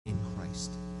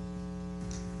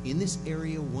In this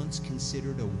area once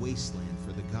considered a wasteland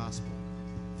for the gospel,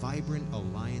 vibrant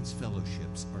alliance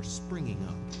fellowships are springing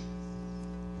up.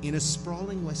 In a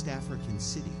sprawling West African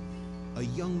city, a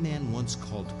young man once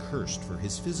called cursed for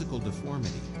his physical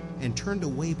deformity and turned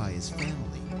away by his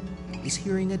family is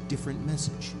hearing a different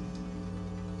message.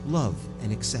 Love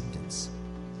and acceptance,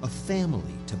 a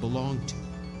family to belong to,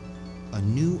 a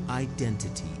new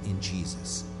identity in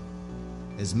Jesus.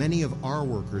 As many of our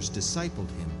workers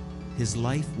discipled him, his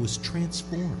life was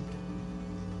transformed.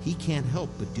 He can't help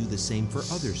but do the same for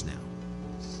others now.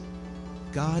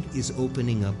 God is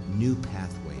opening up new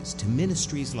pathways to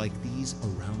ministries like these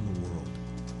around the world.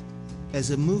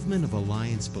 As a movement of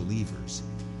Alliance believers,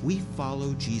 we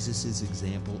follow Jesus'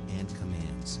 example and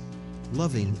commands,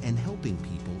 loving and helping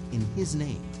people in his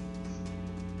name.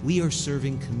 We are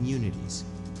serving communities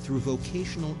through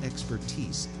vocational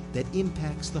expertise that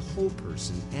impacts the whole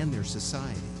person and their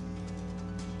society.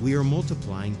 We are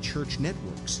multiplying church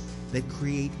networks that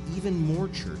create even more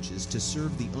churches to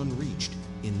serve the unreached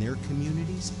in their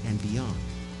communities and beyond.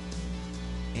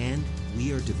 And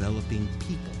we are developing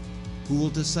people who will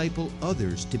disciple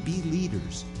others to be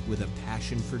leaders with a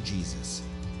passion for Jesus.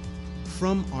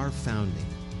 From our founding,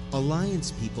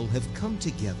 Alliance people have come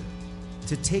together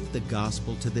to take the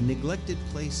gospel to the neglected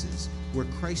places where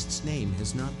Christ's name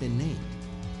has not been named.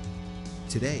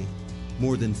 Today,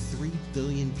 more than 3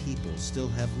 billion people still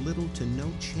have little to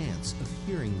no chance of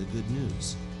hearing the good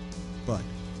news. But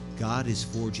God is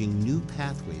forging new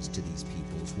pathways to these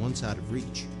peoples once out of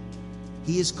reach.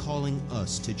 He is calling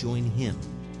us to join him,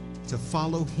 to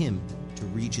follow him to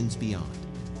regions beyond.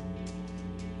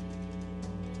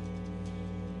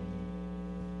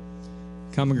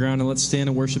 Common ground, and let's stand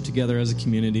and worship together as a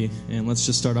community. And let's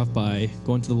just start off by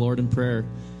going to the Lord in prayer.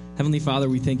 Heavenly Father,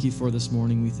 we thank you for this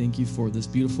morning. We thank you for this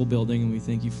beautiful building, and we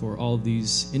thank you for all of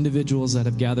these individuals that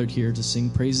have gathered here to sing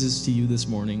praises to you this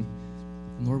morning.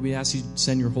 And Lord, we ask you to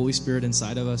send your Holy Spirit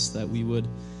inside of us, that we would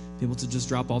be able to just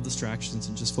drop all distractions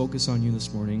and just focus on you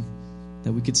this morning,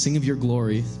 that we could sing of your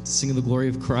glory, to sing of the glory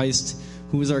of Christ,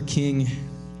 who is our King.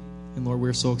 And Lord,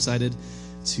 we're so excited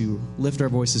to lift our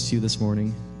voices to you this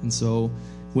morning. And so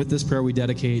with this prayer, we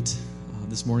dedicate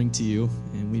this morning to you,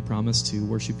 and we promise to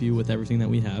worship you with everything that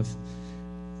we have.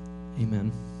 Amen.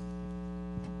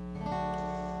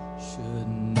 Should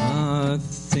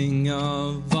nothing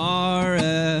of our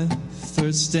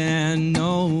efforts and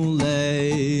no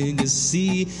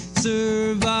legacy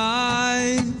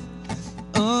survive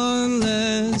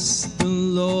unless the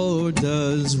Lord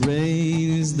does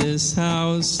raise this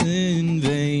house in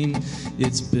vain,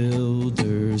 its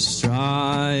builders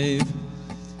strive.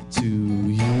 To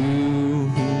you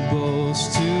who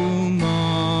boast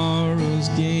tomorrow's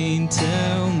gain,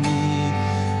 tell me,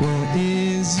 what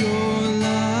is your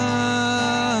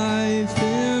life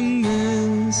in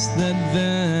this that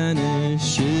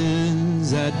vanishes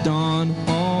at dawn?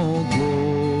 All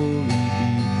glory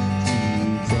be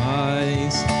to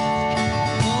Christ.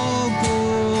 All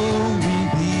glory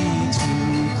be to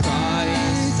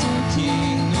Christ, our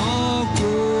King. All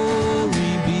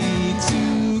glory be to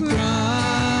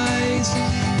Christ.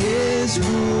 His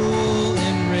rule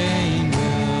and reign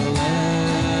will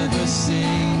ever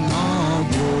sing. All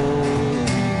glory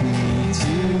be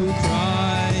to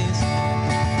Christ.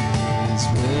 His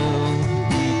will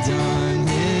be done,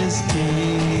 his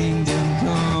kingdom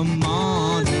come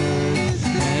on earth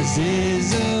as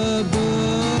is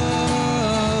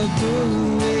above.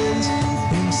 Who is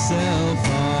himself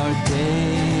our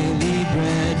daily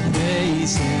bread?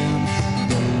 Praise him,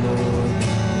 the Lord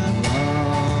of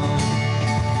love.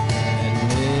 And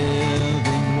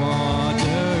living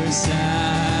water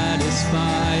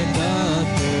satisfy the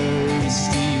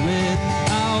thirsty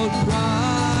without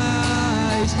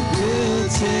price. We'll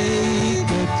take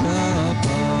the cup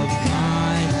of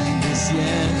kindness,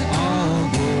 yet all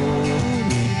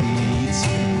glory be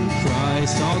to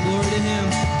Christ. All glory to him.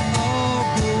 All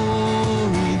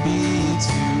glory be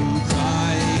to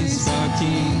Christ, our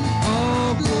King.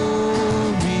 All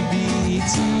glory be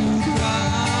to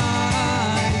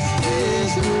Christ.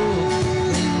 His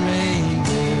rule and reign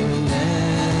will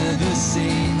ever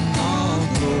sing. All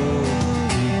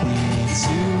glory be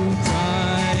to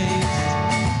Christ.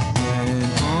 When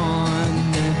on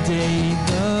the day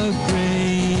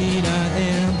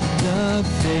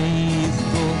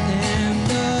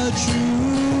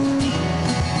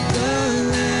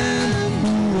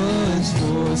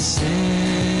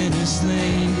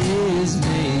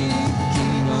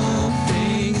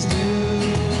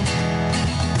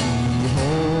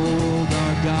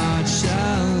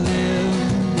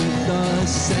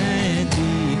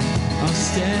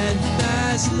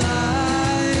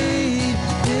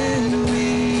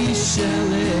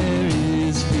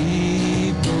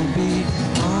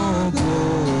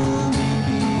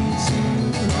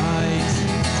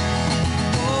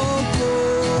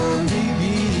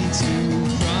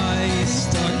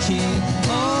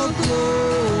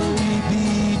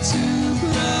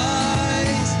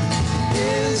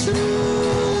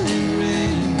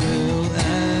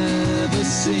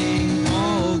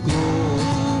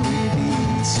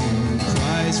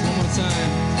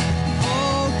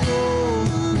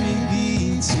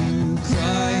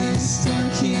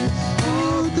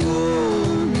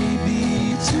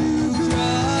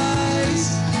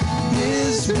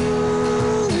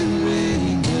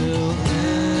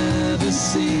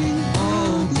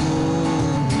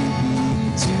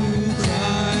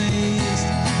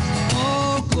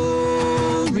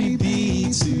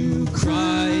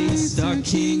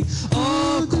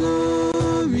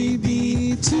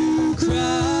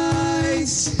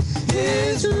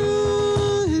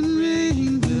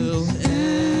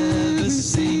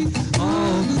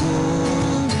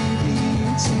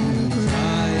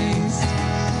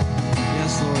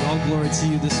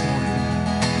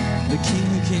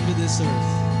this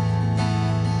earth.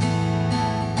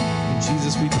 And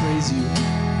Jesus, we praise you,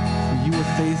 for you are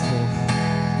faithful.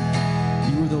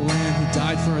 You are the Lamb who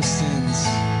died for our sins,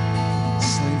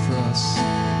 slain for us.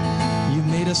 You've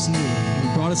made us new.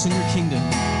 You brought us in your kingdom.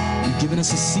 You've given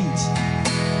us a seat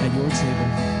at your table.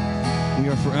 We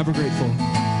are forever grateful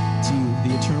to you,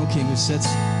 the eternal King who sits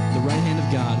at the right hand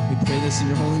of God. We pray this in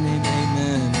your holy name.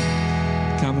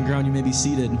 Amen. Common ground, you may be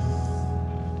seated.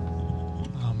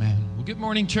 Oh, man. Well, good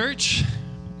morning, church.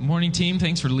 Morning, team.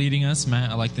 Thanks for leading us. Matt,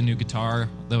 I like the new guitar,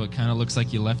 though it kind of looks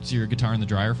like you left your guitar in the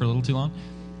dryer for a little too long.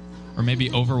 Or maybe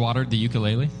overwatered the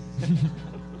ukulele.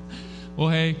 Well,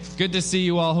 hey, good to see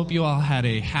you all. Hope you all had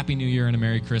a Happy New Year and a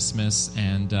Merry Christmas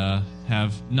and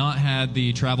have not had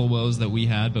the travel woes that we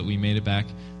had, but we made it back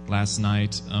last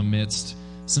night amidst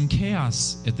some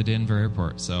chaos at the Denver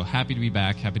airport. So happy to be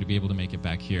back, happy to be able to make it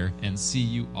back here and see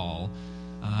you all.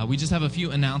 We just have a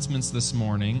few announcements this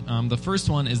morning. The first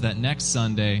one is that next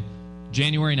Sunday,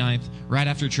 January 9th, right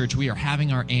after church, we are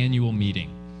having our annual meeting,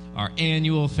 our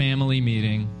annual family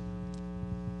meeting.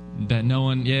 That no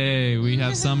one, yay, we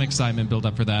have some excitement built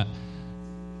up for that.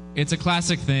 It's a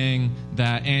classic thing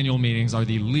that annual meetings are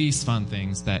the least fun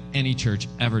things that any church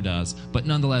ever does. But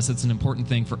nonetheless, it's an important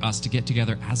thing for us to get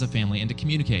together as a family and to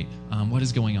communicate what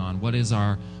is going on, what is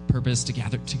our purpose to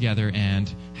gather together,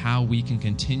 and how we can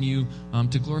continue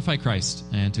to glorify Christ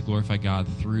and to glorify God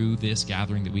through this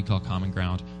gathering that we call Common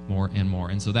Ground more and more.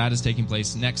 And so that is taking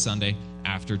place next Sunday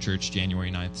after church, January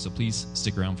 9th. So please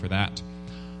stick around for that.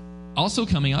 Also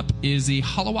coming up is the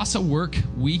Halawasa Work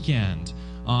Weekend.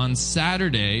 On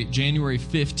Saturday, January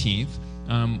 15th,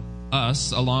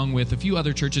 us, along with a few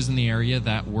other churches in the area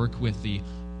that work with the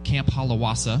Camp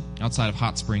Halawasa outside of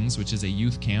Hot Springs, which is a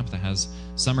youth camp that has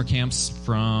summer camps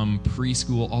from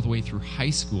preschool all the way through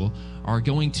high school, are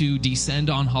going to descend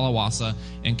on Halawasa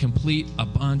and complete a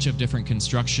bunch of different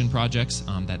construction projects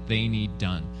that they need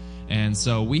done. And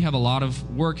so we have a lot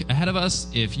of work ahead of us.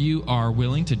 If you are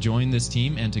willing to join this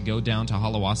team and to go down to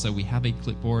Halawasa, we have a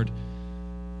clipboard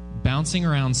bouncing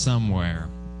around somewhere.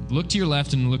 Look to your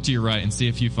left and look to your right and see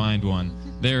if you find one.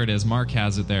 There it is. Mark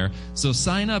has it there. So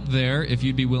sign up there if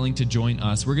you'd be willing to join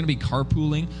us. We're going to be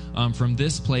carpooling from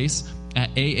this place at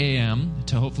 8 a.m.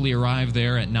 to hopefully arrive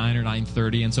there at 9 or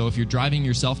 9:30. And so if you're driving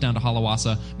yourself down to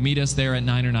Halawasa, meet us there at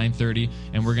 9 or 9:30,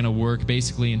 and we're going to work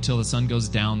basically until the sun goes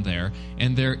down there.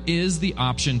 And there is the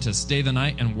option to stay the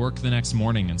night and work the next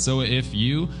morning. And so if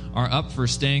you are up for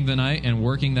staying the night and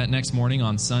working that next morning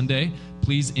on Sunday,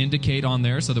 please indicate on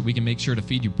there so that we can make sure to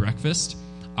feed you breakfast.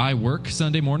 I work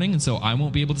Sunday morning, and so I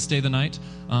won't be able to stay the night,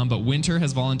 but Winter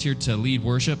has volunteered to lead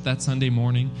worship that Sunday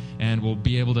morning, and we'll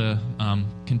be able to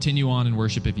continue on in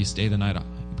worship if you stay the night at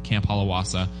Camp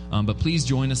Halawasa. But please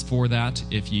join us for that.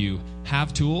 If you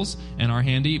have tools and are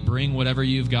handy, bring whatever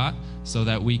you've got so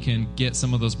that we can get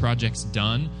some of those projects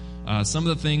done. Some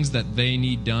of the things that they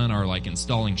need done are like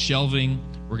installing shelving.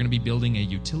 We're going to be building a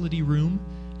utility room,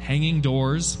 hanging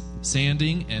doors,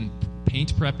 sanding, and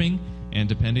paint prepping. And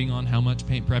depending on how much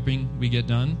paint prepping we get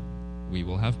done, we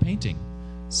will have painting.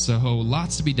 So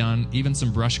lots to be done, even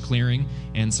some brush clearing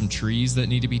and some trees that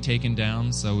need to be taken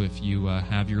down. So if you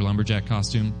have your lumberjack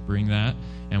costume, bring that.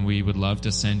 And we would love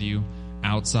to send you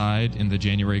outside in the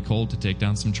January cold to take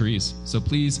down some trees. So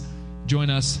please join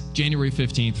us January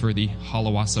 15th for the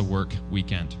Halawasa Work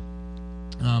Weekend.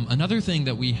 Another thing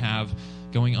that we have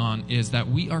going on is that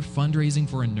we are fundraising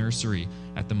for a nursery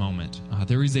at the moment.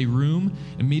 There is a room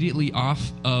immediately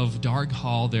off of Darg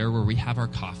Hall there where we have our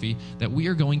coffee that we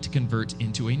are going to convert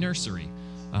into a nursery.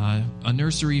 A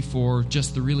nursery for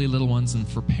just the really little ones and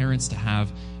for parents to have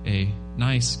a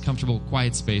nice, comfortable,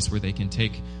 quiet space where they can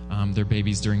take their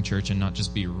babies during church and not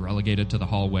just be relegated to the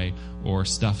hallway or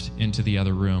stuffed into the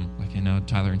other room like I know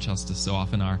Tyler and Chelsea so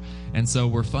often are. And so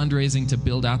we're fundraising to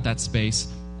build out that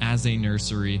space as a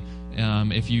nursery.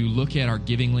 If you look at our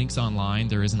giving links online,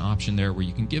 there is an option there where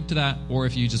you can give to that, or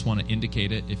if you just want to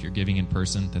indicate it, if you're giving in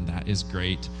person, then that is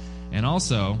great. And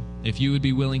also, if you would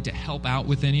be willing to help out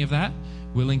with any of that,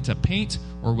 willing to paint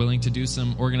or willing to do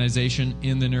some organization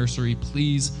in the nursery,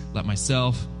 please let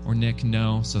myself or Nick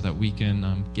know so that we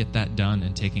can get that done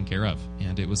and taken care of.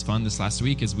 And it was fun this last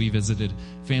week as we visited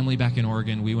family back in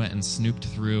Oregon. We went and snooped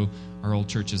through our old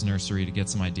church's nursery to get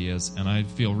some ideas, and I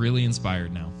feel really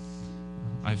inspired now.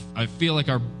 I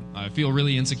feel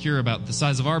really insecure about the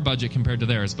size of our budget compared to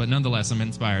theirs, but nonetheless, I'm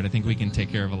inspired. I think we can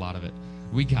take care of a lot of it.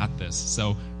 We got this.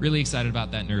 So really excited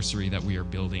about that nursery that we are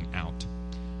building out.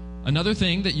 Another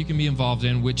thing that you can be involved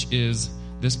in, which is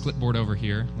this clipboard over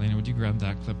here. Lena, would you grab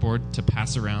that clipboard to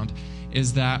pass around?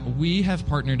 is that we have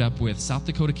partnered up with South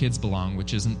Dakota Kids Belong,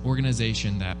 which is an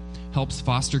organization that helps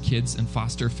foster kids and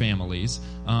foster families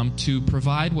to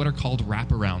provide what are called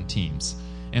wraparound teams.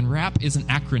 And WRAP is an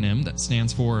acronym that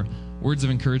stands for Words of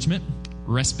Encouragement,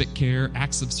 Respite Care,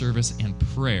 Acts of Service, and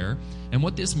Prayer. And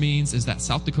what this means is that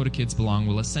South Dakota Kids Belong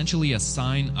will essentially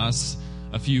assign us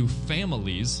a few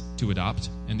families to adopt,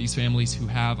 and these families who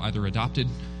have either adopted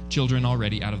children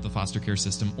already out of the foster care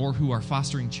system or who are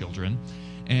fostering children.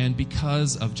 And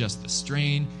because of just the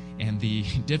strain and the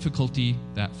difficulty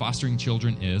that fostering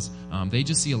children is, they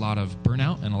just see a lot of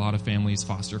burnout, and a lot of families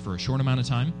foster for a short amount of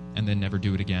time and then never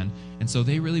do it again. And so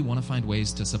they really want to find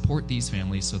ways to support these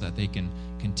families so that they can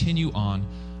continue on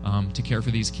to care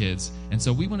for these kids. And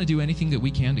so we want to do anything that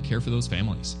we can to care for those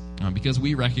families because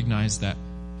we recognize that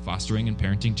fostering and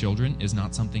parenting children is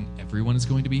not something everyone is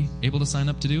going to be able to sign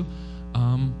up to do.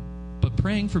 But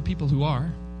praying for people who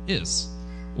is.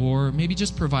 Or maybe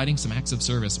just providing some acts of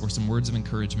service or some words of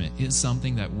encouragement is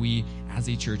something that we as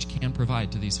a church can provide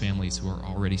to these families who are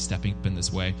already stepping up in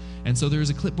this way. And so there's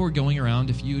a clipboard going around.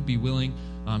 If you would be willing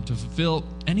to fulfill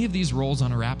any of these roles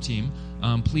on a WRAP team,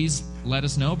 please let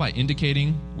us know by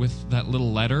indicating with that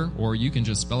little letter, or you can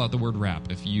just spell out the word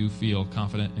WRAP if you feel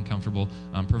confident and comfortable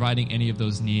providing any of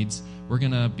those needs. We're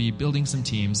going to be building some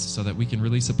teams so that we can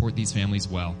really support these families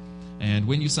well. And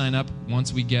when you sign up,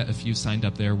 once we get a few signed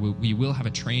up there, we will have a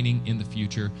training in the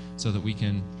future so that we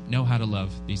can know how to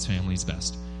love these families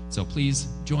best. So please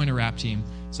join a WRAP team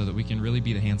so that we can really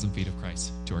be the hands and feet of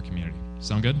Christ to our community.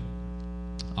 Sound good?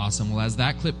 Awesome. Well, as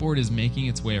that clipboard is making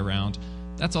its way around,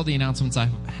 that's all the announcements I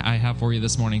have for you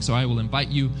this morning. So I will invite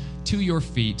you to your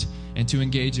feet and to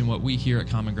engage in what we here at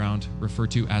Common Ground refer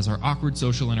to as our awkward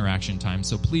social interaction time.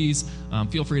 So please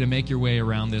feel free to make your way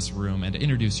around this room and to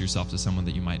introduce yourself to someone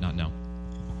that you might not know.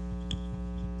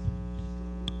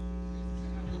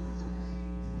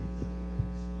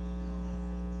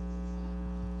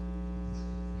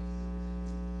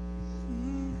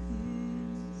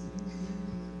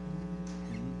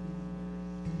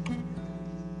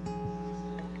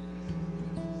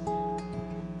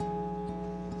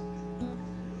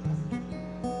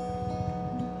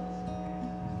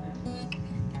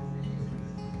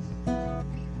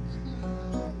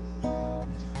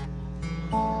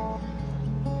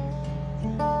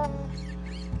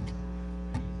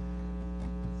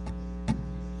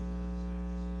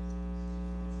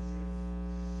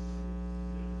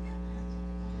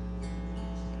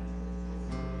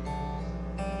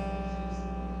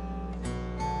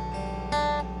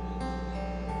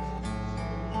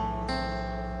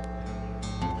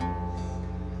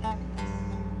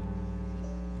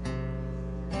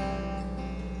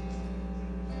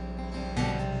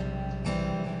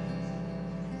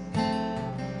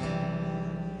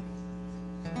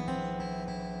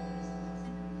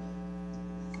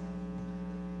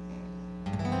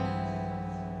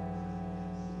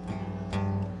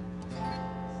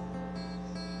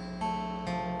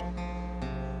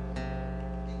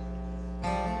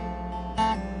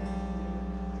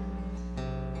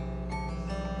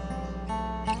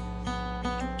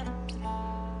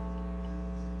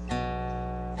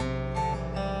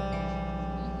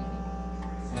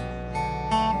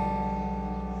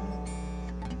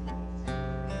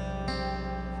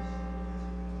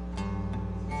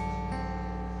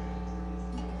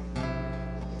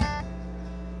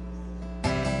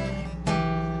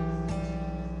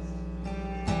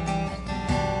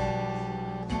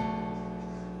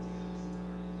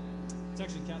 It's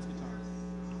actually Kat's guitar.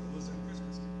 It was at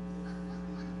Christmas.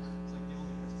 It's like the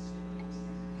only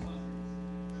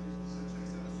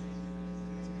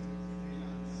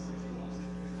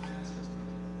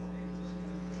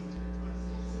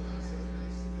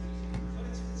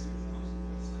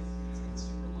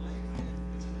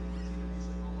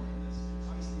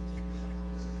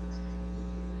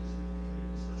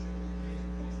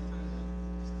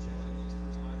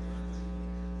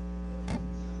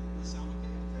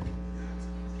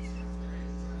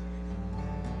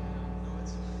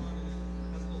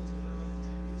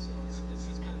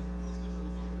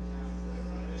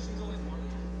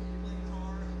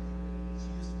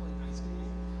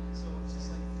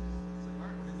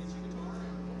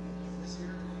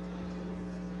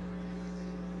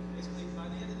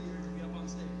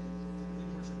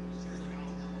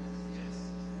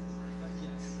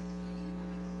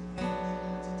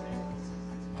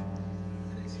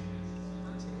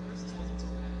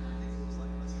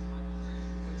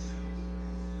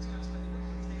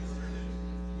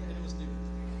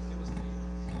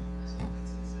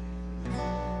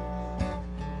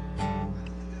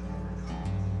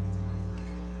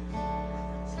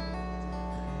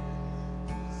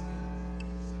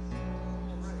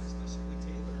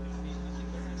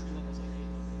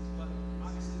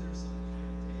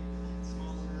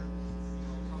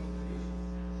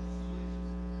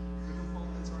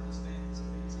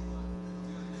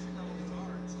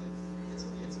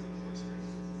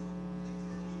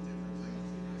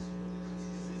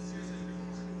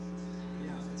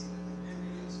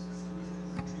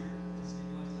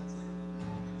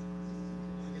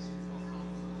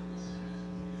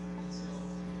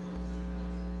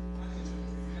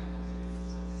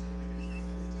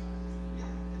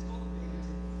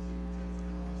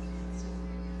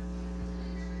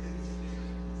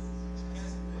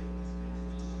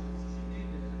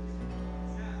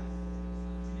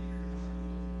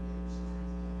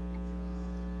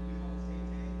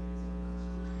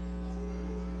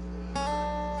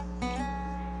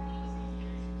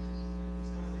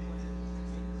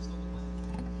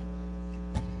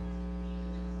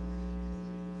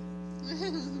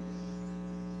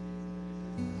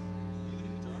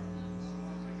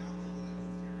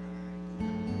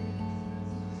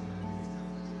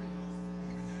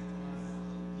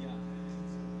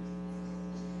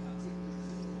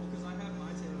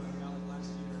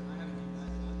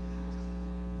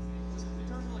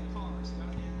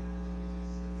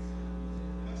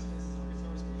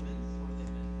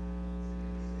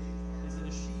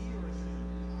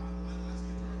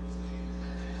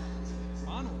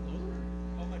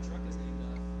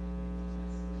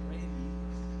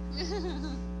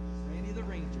Randy the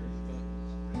Ranger,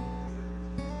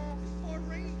 but poor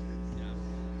Ranger. Yeah.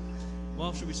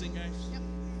 Well, should we sing, guys? Yep,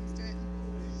 let's do it.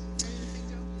 Ready to sing,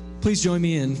 Joe? Please join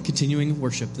me in continuing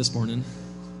worship this morning.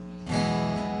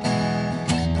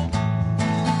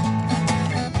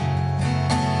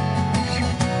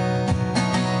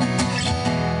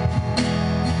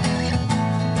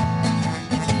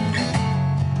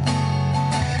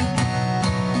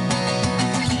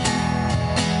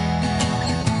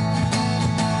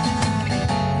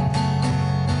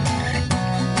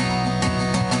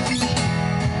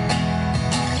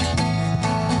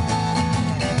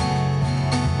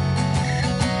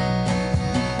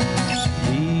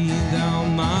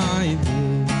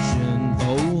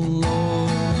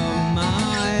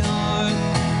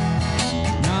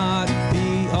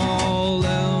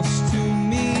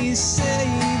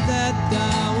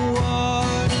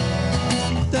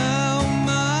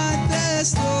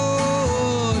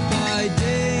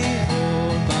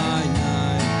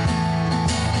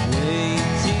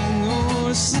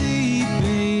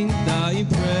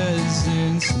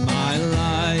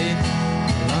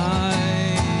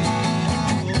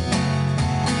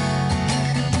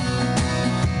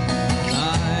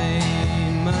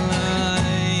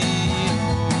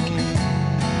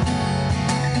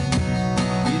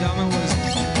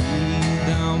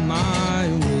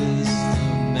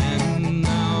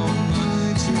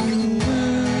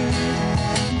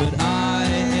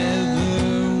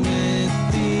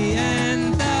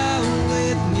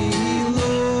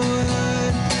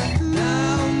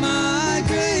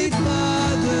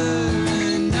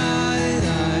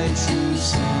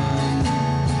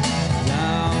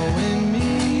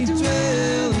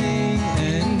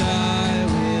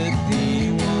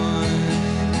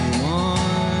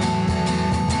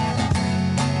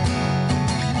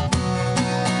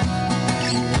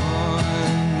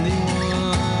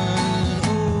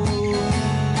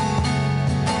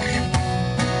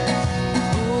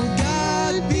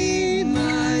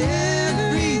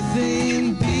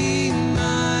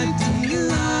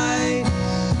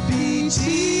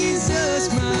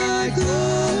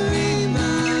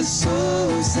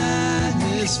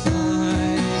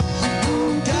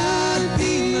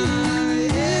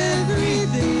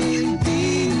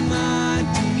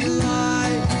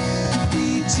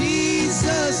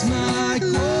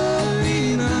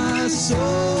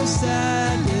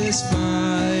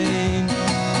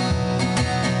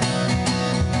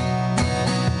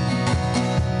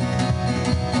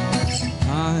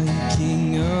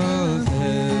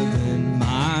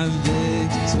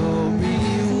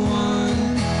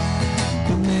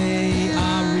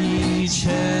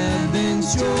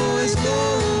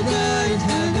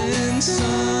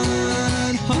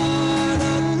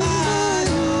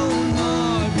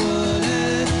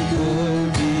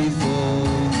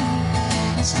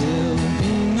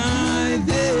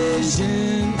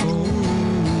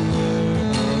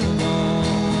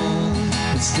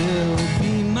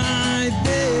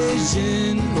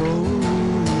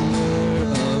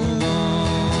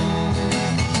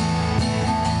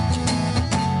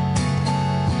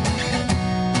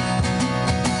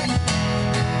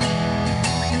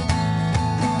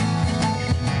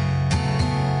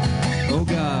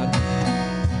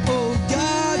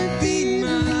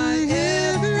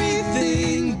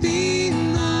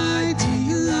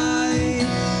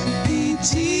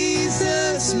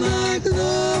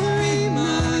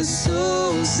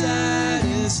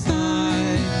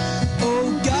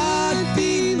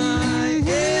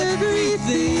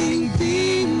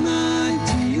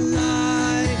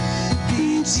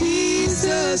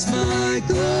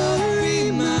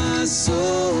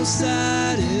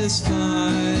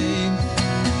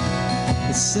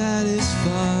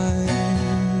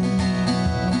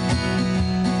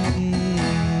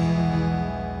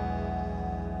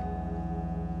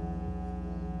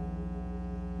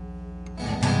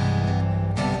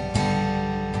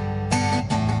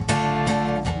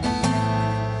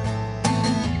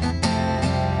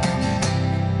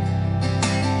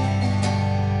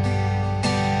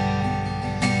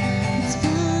 It's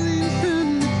falling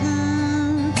from the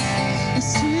clouds, a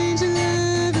strange and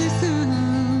lovely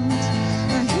sound.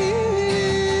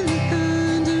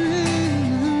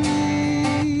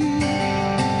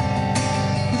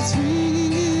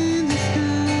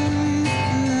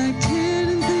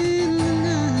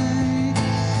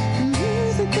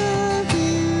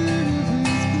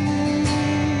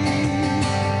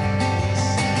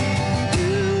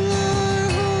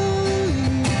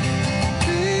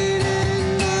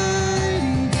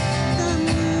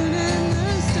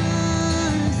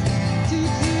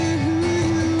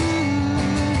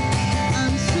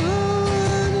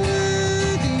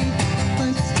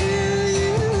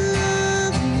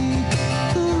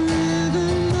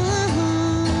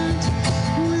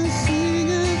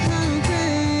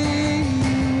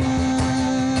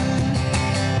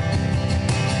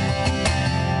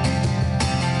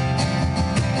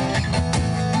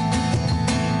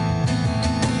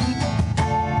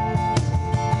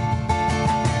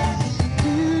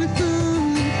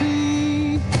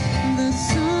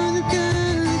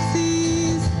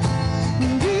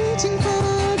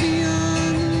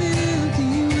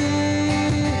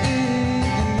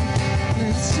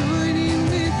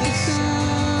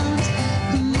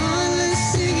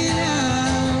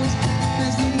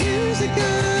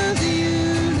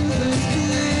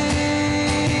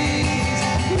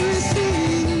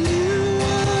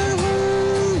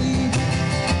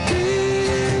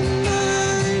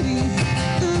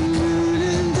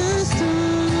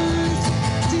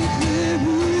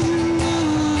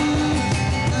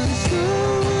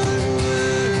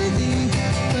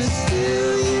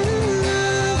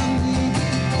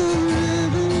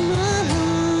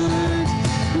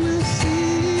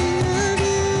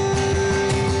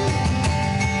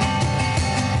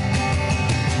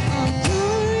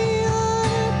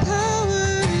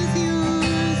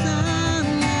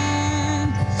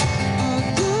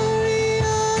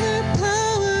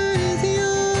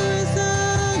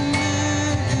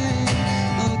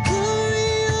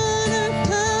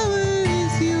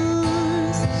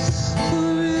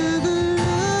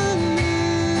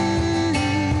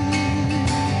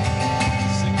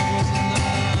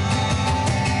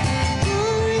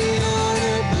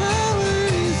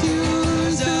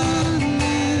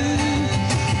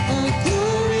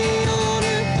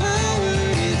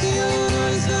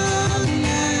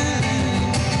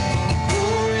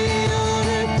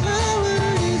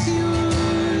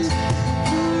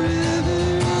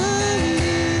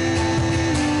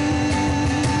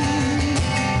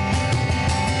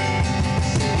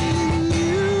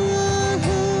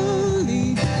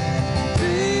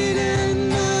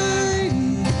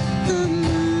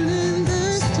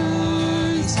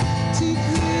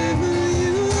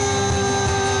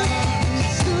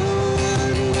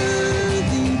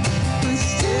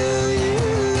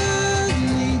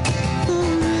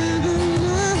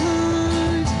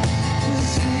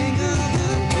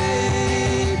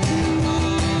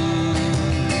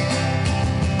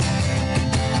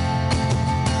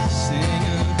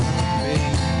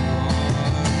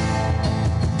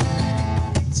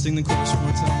 sing the chorus one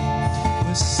more time.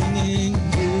 We're singing,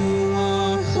 you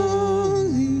are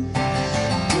holy,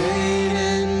 great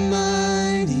and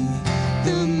mighty.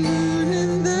 The moon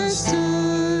and the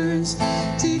stars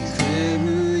declare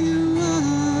who you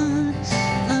are.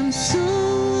 I'm so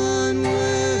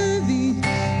unworthy,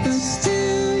 but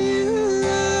still you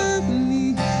love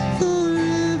me.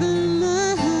 Forever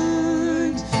my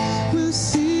heart will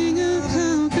sing of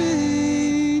how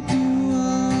great you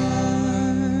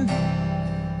are.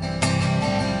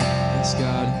 Yes,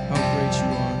 God, how great you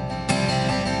are.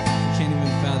 I can't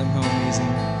even fathom how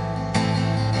amazing,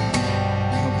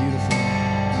 how beautiful,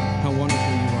 how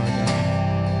wonderful you are, God.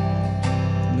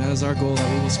 And that is our goal, that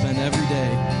we will spend every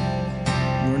day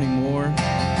learning more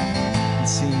and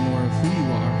seeing more of who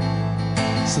you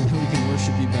are so that we can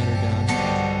worship you better, God.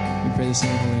 We pray this in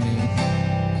your holy name.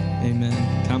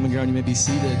 Amen. Common ground, you may be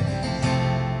seated.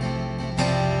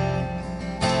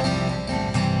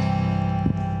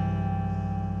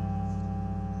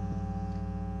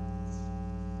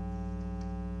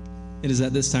 It is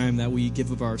at this time that we give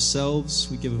of ourselves,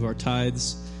 we give of our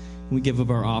tithes, and we give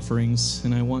of our offerings.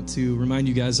 And I want to remind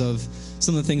you guys of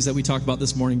some of the things that we talked about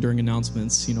this morning during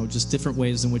announcements, just different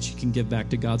ways in which you can give back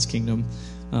to God's kingdom.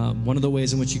 One of the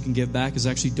ways in which you can give back is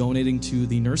actually donating to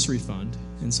the nursery fund.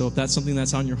 And so if that's something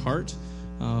that's on your heart,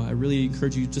 I really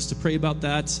encourage you just to pray about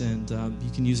that, and you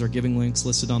can use our giving links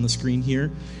listed on the screen here.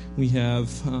 We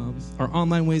have our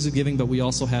online ways of giving, but we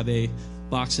also have a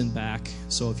box in back.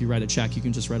 So if you write a check, you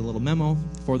can just write a little memo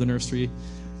for the nursery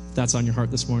if that's on your heart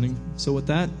this morning. So with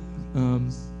that,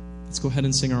 let's go ahead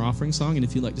and sing our offering song, and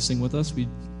if you'd like to sing with us, we'd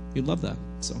love that.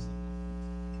 So.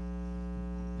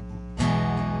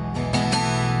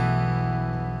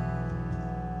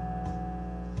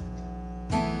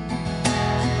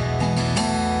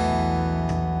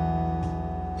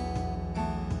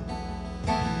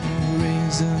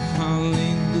 Raise a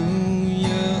hallelujah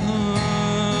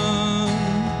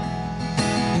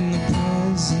in the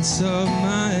presence of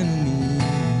my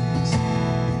enemies.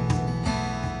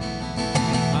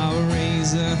 I'll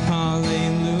raise a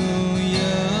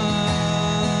hallelujah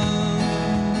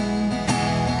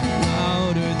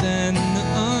louder than the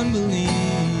unbelief.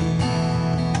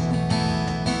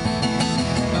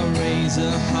 I'll raise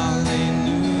a hallelujah.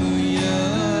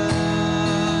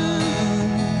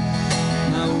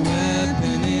 My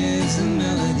weapon is a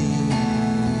melody.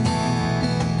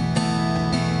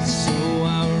 So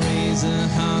I'll raise a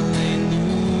hallelujah.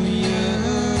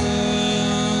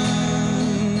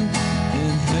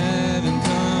 And heaven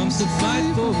comes to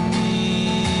fight for me.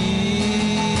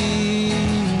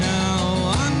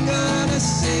 Now I'm gonna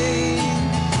sing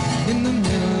in the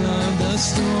middle of the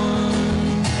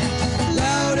storm.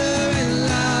 Louder and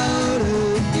louder,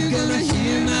 you're gonna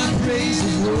hear my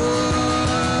praises roar.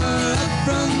 Up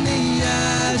from the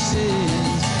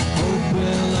ashes, hope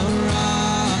will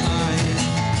arise.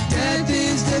 Death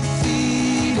is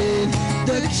defeated,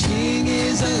 the King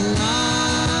is alive.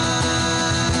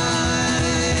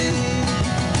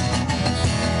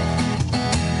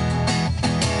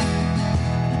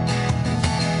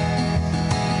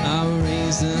 I'll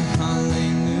raise a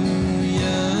hallelujah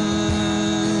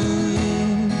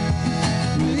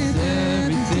with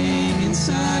everything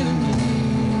inside of me.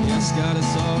 Yes, God,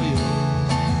 it's all yours.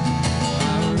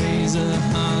 I'll raise a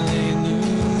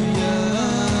hallelujah.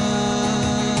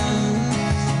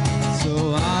 So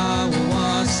I will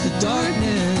watch the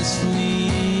darkness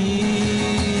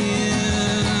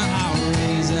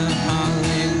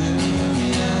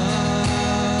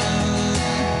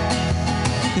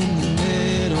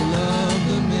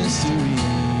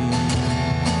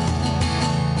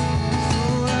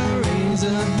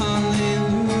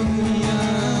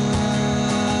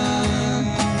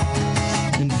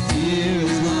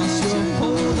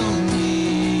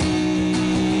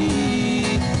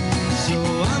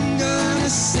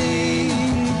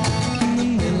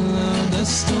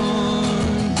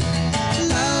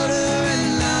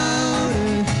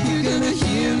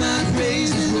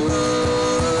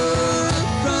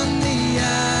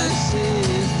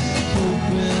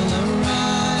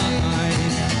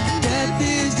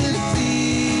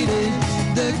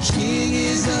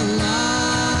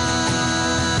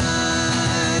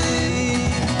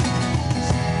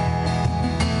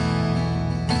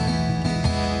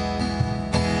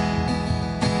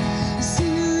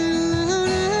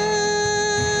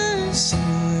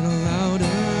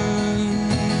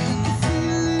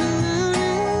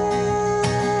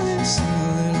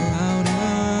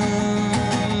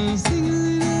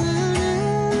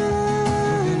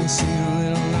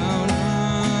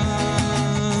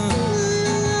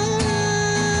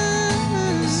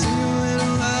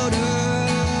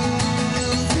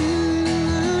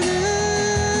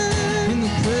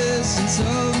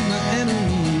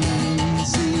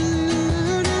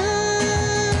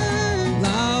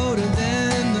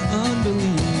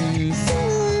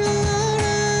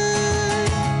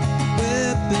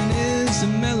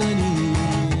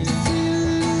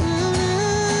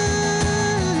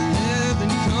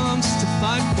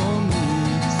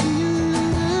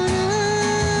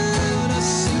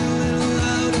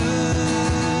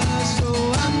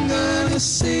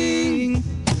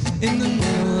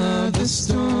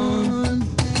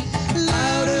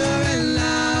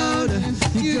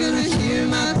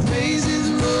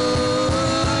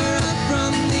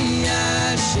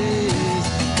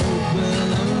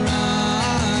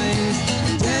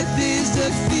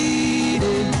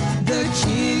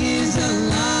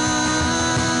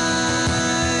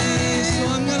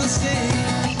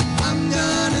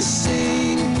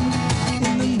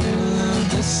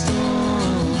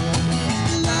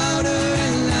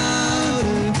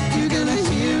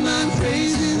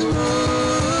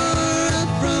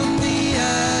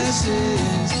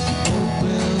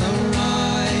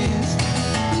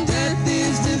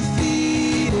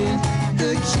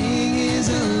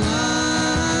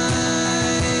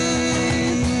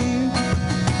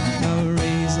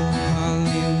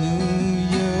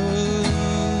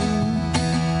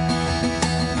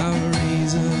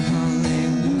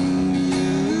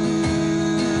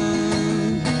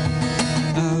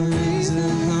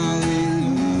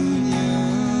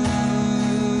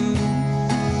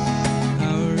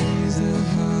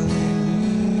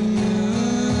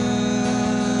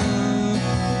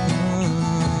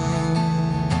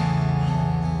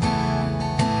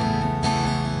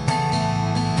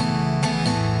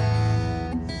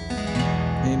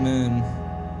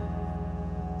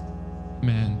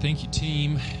Thank you,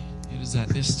 team. It is at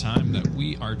this time that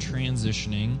we are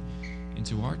transitioning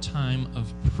into our time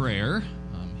of prayer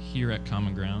here at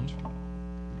Common Ground.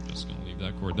 I'm just going to leave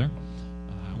that cord there.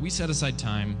 We set aside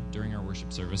time during our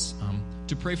worship service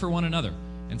to pray for one another.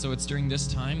 And so it's during this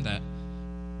time that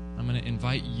I'm going to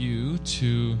invite you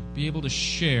to be able to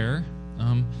share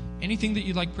anything that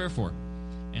you'd like prayer for.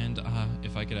 And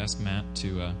if I could ask Matt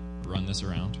to run this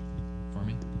around for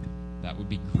me, that would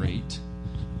be great.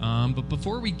 But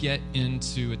before we get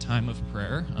into a time of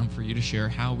prayer, for you to share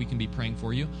how we can be praying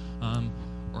for you,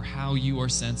 or how you are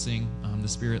sensing the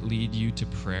Spirit lead you to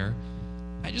prayer,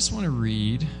 I just want to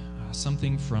read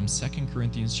something from 2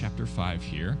 Corinthians chapter 5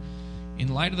 here.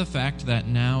 In light of the fact that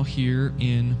now here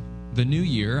in the new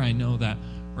year, I know that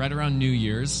right around New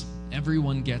Year's,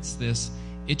 everyone gets this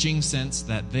itching sense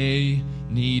that they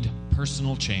need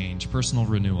personal change, personal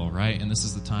renewal, right? And this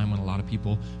is the time when a lot of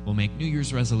people will make New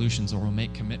Year's resolutions or will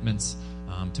make commitments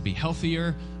to be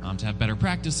healthier, to have better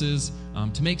practices,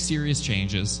 to make serious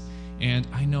changes. And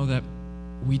I know that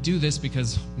we do this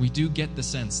because we do get the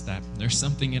sense that there's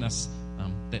something in us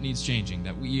that needs changing,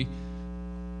 that we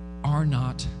are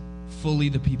not fully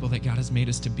the people that God has made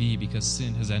us to be because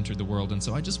sin has entered the world. And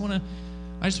so I just want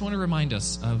to remind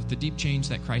us of the deep change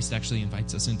that Christ actually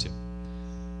invites us into.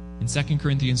 In 2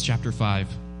 Corinthians chapter 5,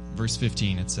 verse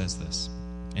 15, it says this,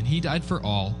 "And he died for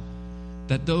all,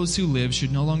 that those who live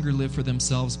should no longer live for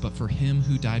themselves, but for him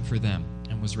who died for them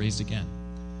and was raised again.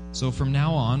 So from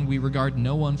now on, we regard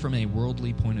no one from a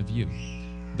worldly point of view.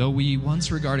 Though we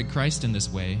once regarded Christ in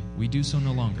this way, we do so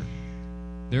no longer.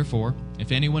 Therefore,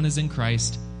 if anyone is in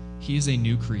Christ, he is a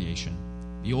new creation.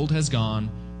 The old has gone,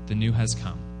 the new has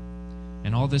come.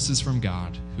 And all this is from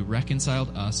God, who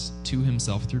reconciled us to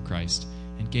himself through Christ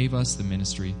and gave us the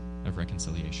ministry of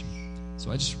reconciliation."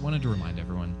 So I just wanted to remind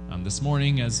everyone this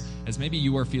morning, as maybe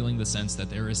you are feeling the sense that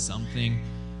there is something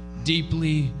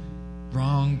deeply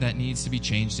wrong that needs to be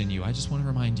changed in you, I just want to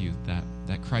remind you that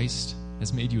Christ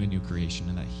has made you a new creation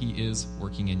and that he is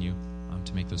working in you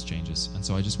to make those changes. And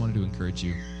so I just wanted to encourage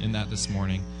you in that this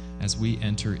morning as we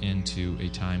enter into a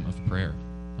time of prayer.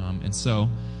 And so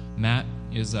Matt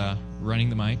is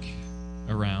running the mic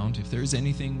around. If there's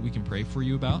anything we can pray for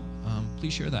you about,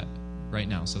 please share that right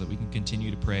now so that we can continue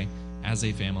to pray as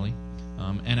a family.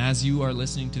 And as you are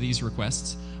listening to these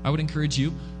requests, I would encourage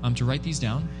you to write these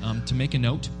down, to make a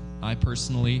note. I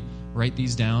personally write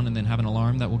these down and then have an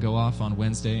alarm that will go off on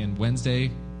Wednesday. And Wednesday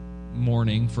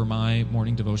morning for my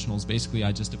morning devotionals, basically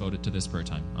I just devote it to this prayer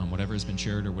time. Whatever has been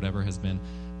shared or whatever has been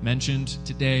mentioned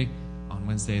today, on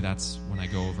Wednesday, that's when I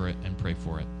go over it and pray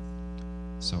for it.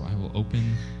 So I will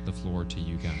open the floor to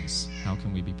you guys. How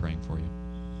can we be praying for you?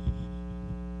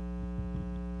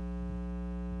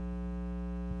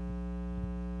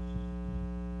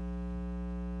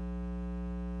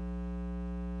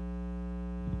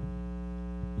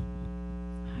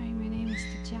 Hi, my name is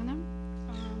Tatiana.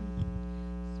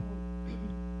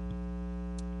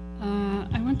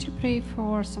 I want to pray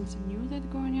for something new that's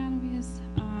going on with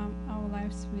our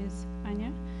lives with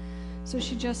Anya. So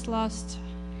she just lost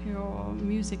her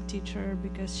music teacher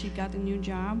because she got a new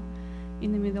job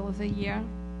in the middle of the year,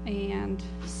 and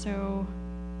so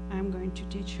I'm going to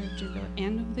teach her to the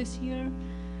end of this year,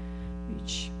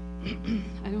 which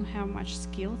I don't have much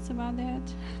skills about that.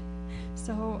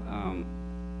 So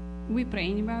we're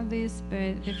praying about this,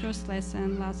 but the first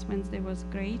lesson last Wednesday was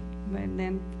great, but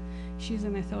then she's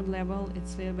in a third level.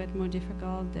 It's a little bit more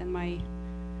difficult than my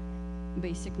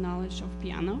basic knowledge of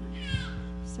piano.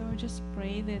 So just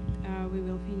pray that we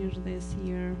will finish this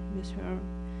year with her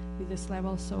with this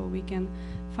level so we can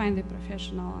find a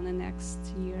professional on the next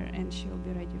year and she'll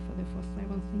be ready for the fourth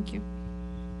level. Thank you.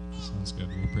 Sounds good.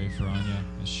 We'll pray for Anya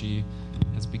as she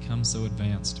has become so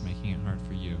advanced, making it hard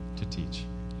for you to teach.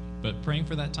 But praying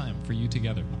for that time, for you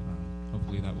together.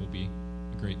 Hopefully that will be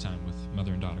a great time with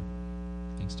mother and daughter.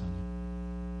 Thanks, Tanya.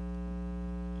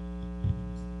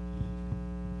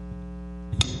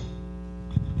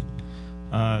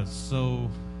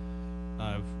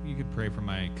 If you could pray for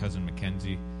my cousin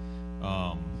Mackenzie.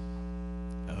 A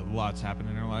lot's happened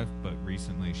in her life, but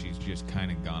recently she's just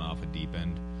kind of gone off a deep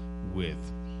end with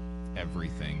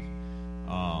everything.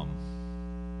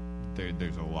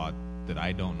 There's a lot that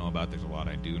I don't know about. There's a lot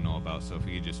I do know about. So if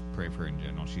you could just pray for her in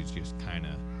general, she's just kind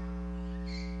of,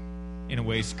 in a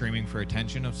way, screaming for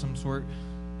attention of some sort,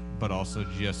 but also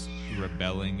just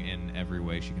rebelling in every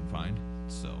way she can find.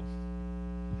 So.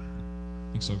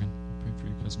 Thanks, Logan. Pray for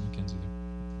your cousin Mackenzie there.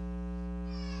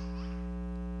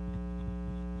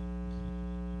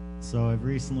 So I've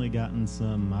recently gotten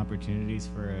some opportunities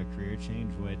for a career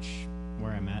change, which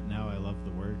where I'm at now, I love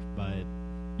the work, but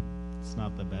it's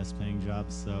not the best paying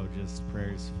job, so just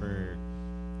prayers for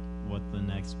what the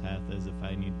next path is, if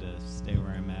I need to stay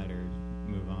where I'm at or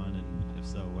move on, and if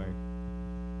so, where.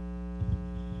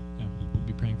 Yeah, we'll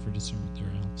be praying for discernment there,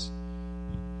 Alex.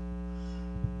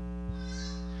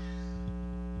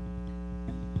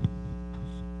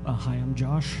 Hi, I'm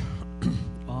Josh.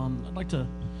 I'd like to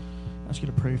ask you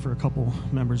to pray for a couple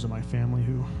members of my family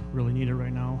who really need it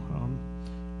right now.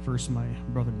 First, my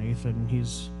brother Nathan.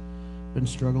 He's been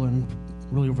struggling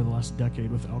really over the last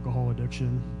decade with alcohol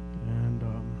addiction, and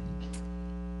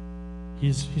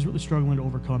he's really struggling to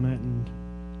overcome it. And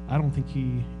I don't think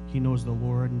he knows the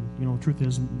Lord. And the truth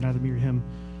is, neither me or him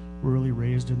were really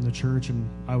raised in the church, and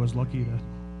I was lucky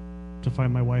to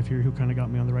find my wife here who kind of got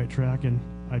me on the right track. And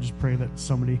I just pray that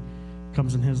somebody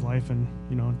comes in his life and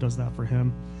does that for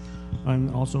him.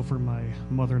 And also for my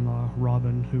mother-in-law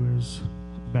Robin, who is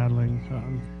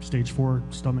battling stage 4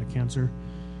 stomach cancer,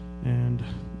 and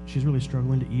she's really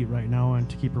struggling to eat right now and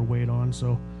to keep her weight on.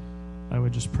 So I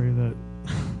would just pray that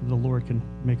the Lord can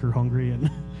make her hungry,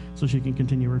 and so she can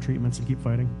continue her treatments and keep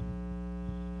fighting.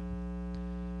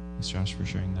 Thanks, Josh, for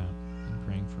sharing that and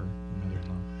praying for your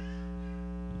mother-in-law.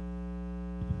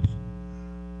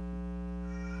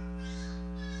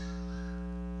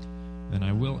 Then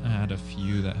I will add a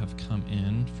few that have come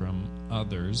in from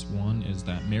others. One is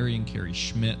that Mary and Carrie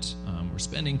Schmidt were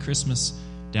spending Christmas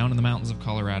down in the mountains of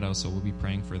Colorado, so we'll be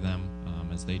praying for them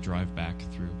as they drive back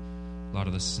through a lot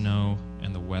of the snow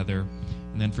and the weather.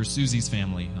 And then for Susie's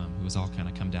family, who has all kind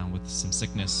of come down with some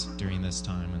sickness during this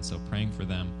time, and so praying for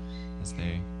them as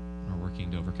they are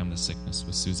working to overcome the sickness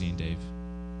with Susie and Dave.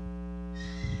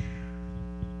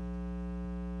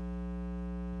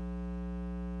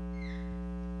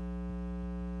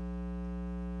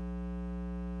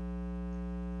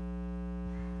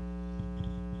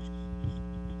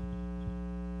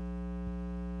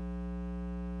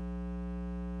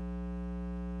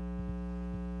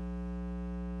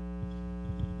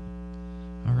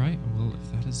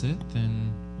 Is it,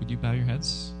 then would you bow your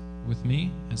heads with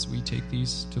me as we take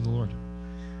these to the Lord?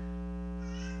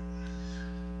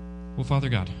 Well, Father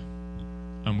God,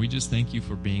 we just thank you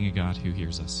for being a God who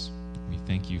hears us. We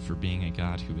thank you for being a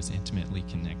God who is intimately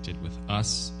connected with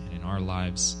us and in our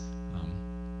lives,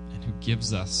 and who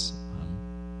gives us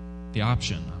the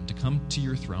option to come to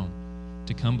your throne,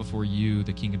 to come before you,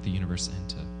 the King of the universe,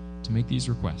 and to make these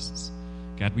requests.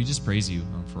 God, we just praise you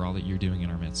for all that you're doing in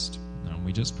our midst.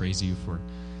 We just praise you for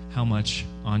how much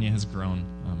Anya has grown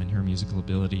in her musical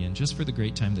ability, and just for the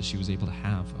great time that she was able to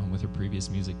have with her previous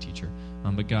music teacher.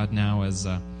 But God, now as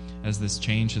this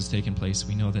change has taken place,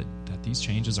 we know that these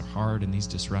changes are hard, and these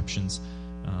disruptions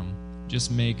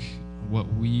just make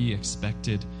what we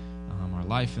expected our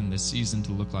life in this season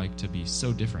to look like to be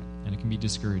so different, and it can be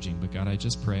discouraging. But God, I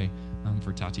just pray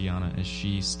for Tatiana as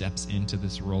she steps into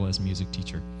this role as music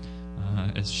teacher,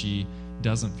 as she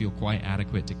doesn't feel quite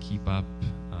adequate to keep up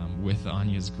with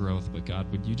Anya's growth. But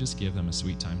God, would you just give them a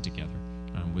sweet time together?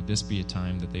 Would this be a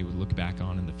time that they would look back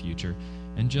on in the future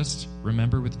and just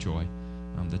remember with joy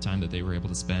the time that they were able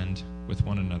to spend with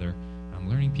one another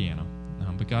learning piano?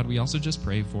 But God, we also just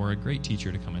pray for a great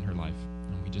teacher to come in her life.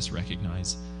 We just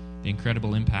recognize the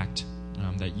incredible impact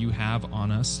that you have on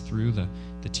us through the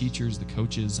teachers, the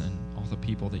coaches, and all the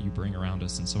people that you bring around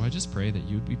us. And so I just pray that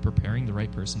you would be preparing the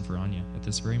right person for Anya at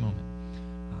this very moment.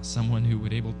 Someone who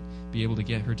would be able to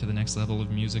get her to the next level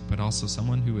of music, but also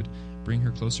someone who would bring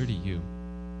her closer to you.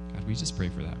 God, we just pray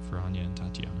for that for Anya and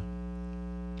Tatiana.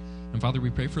 And Father, we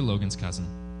pray for Logan's cousin.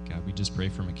 God, we just pray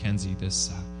for Mackenzie,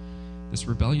 this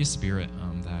rebellious spirit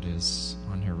that is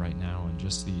on her right now, and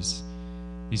just these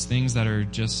things that are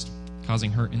just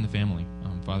causing hurt in the family.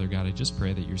 Father God, I just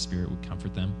pray that your spirit would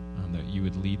comfort them, that you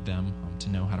would lead them to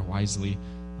know how to wisely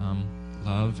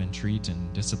love and treat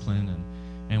and discipline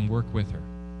and work with her.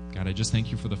 God, I just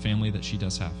thank you for the family that she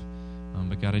does have.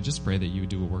 But God, I just pray that you would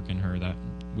do a work in her that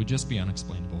would just be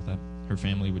unexplainable, that her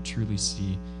family would truly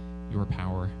see your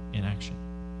power in action,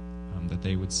 that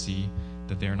they would see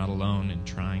that they are not alone in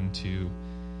trying to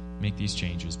make these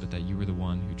changes, but that you are the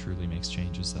one who truly makes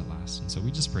changes that last. And so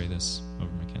we just pray this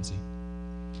over Mackenzie.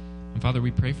 And Father,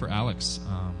 we pray for Alex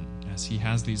as he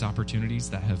has these opportunities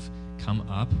that have come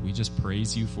up. We just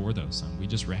praise you for those. We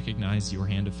just recognize your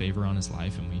hand of favor on his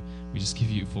life, and we just give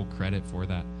you full credit for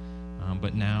that.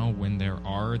 But now when there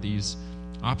are these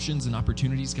options and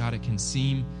opportunities, God, it can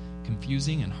seem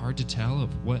confusing and hard to tell of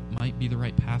what might be the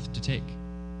right path to take.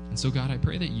 And so, God, I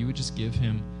pray that you would just give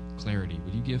him clarity.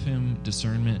 Would you give him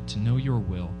discernment to know your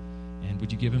will? And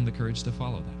would you give him the courage to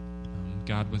follow that?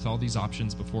 God, with all these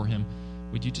options before him,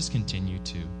 would you just continue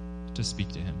to speak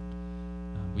to him?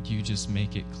 would you just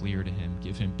make it clear to him?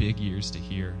 Give him big ears to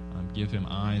hear. Give him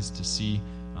eyes to see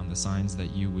the signs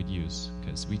that you would use,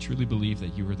 because we truly believe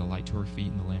that you are the light to our feet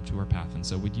and the lamp to our path. And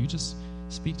so would you just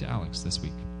speak to Alex this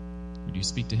week? Would you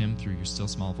speak to him through your still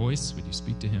small voice? Would you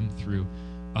speak to him through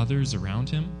others around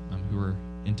him who are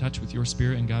in touch with your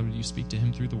spirit? And God, would you speak to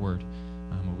him through the word?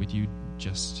 Or would you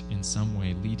just in some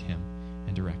way lead him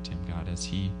and direct him, God, as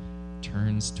he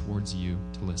turns towards you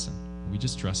to listen? We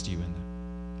just trust you in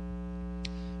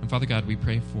that. And Father God, we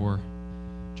pray for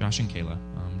Josh and Kayla,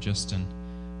 and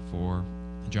for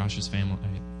Josh's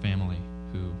family,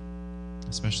 who,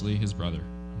 especially his brother,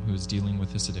 who is dealing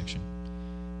with this addiction.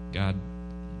 God,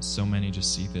 so many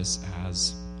just see this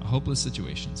as a hopeless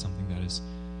situation, something that is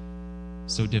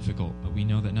so difficult, but we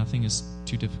know that nothing is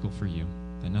too difficult for you,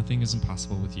 that nothing is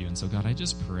impossible with you. And so, God, I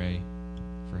just pray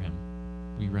for him.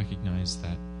 We recognize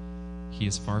that he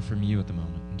is far from you at the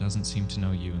moment and doesn't seem to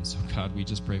know you. And so, God, we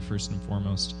just pray first and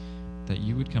foremost that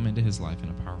you would come into his life in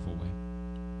a powerful way.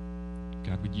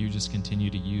 God, would you just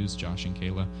continue to use Josh and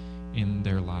Kayla in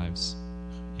their lives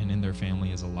and in their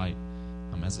family as a light,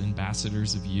 as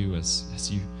ambassadors of you,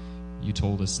 as you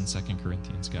told us in 2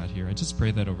 Corinthians, God, here. I just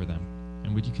pray that over them.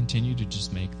 And would you continue to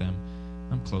just make them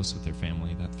close with their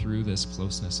family, that through this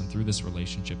closeness and through this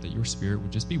relationship, that your spirit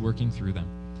would just be working through them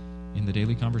in the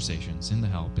daily conversations, in the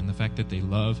help, in the fact that they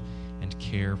love and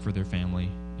care for their family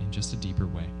in just a deeper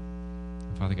way.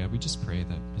 And Father God, we just pray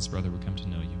that his brother would come to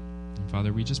know you. And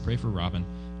Father, we just pray for Robin,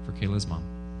 for Kayla's mom,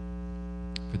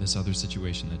 for this other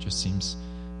situation that just seems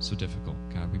so difficult.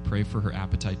 God, we pray for her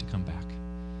appetite to come back.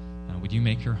 Would you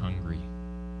make her hungry?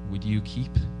 Would you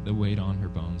keep the weight on her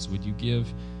bones? Would you give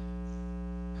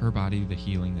her body the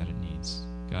healing that it needs?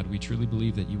 God, we truly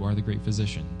believe that you are the great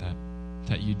physician,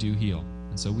 that you do heal.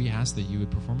 And so we ask that you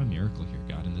would perform a miracle here,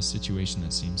 God, in this situation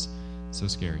that seems so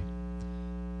scary.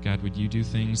 God, would you do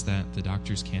things that the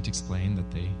doctors can't explain,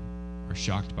 that they are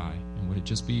shocked by? And would it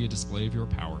just be a display of your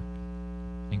power?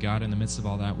 And God, in the midst of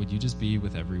all that, would you just be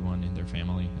with everyone in their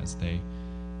family as they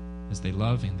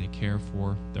love and they care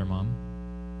for their mom?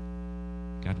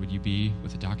 God, would you be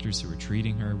with the doctors who are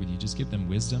treating her? Would you just give them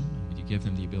wisdom? And would you give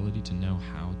them the ability to know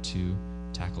how to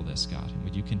tackle this, God? And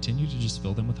would you continue to just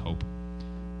fill them with hope?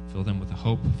 Fill them with a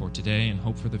hope for today and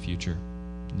hope for the future,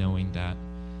 knowing that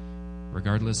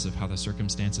regardless of how the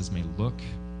circumstances may look,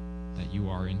 that you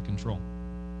are in control.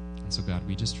 And so, God,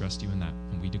 we just trust you in that.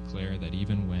 And we declare that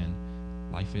even when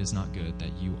life is not good,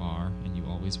 that you are and you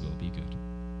always will be good.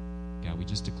 God, we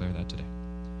just declare that today.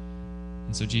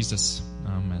 And so, Jesus,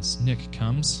 as Nick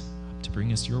comes to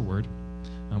bring us your word,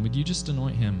 would you just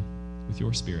anoint him with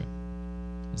your spirit?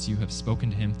 As you have spoken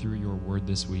to him through your word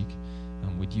this week,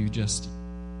 would you just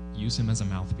use him as a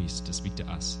mouthpiece to speak to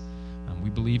us? We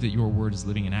believe that your word is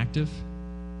living and active,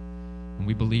 and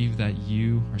we believe that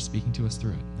you are speaking to us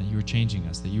through it, that you are changing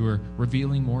us, that you are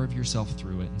revealing more of yourself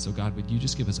through it. And so, God, would you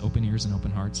just give us open ears and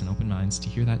open hearts and open minds to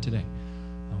hear that today?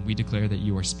 We declare that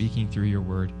you are speaking through your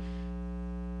word,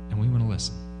 and we want to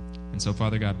listen. And so,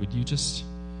 Father God, would you just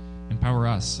empower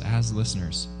us as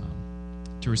listeners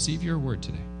to receive your word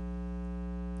today?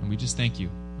 And we just thank you.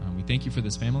 We thank you for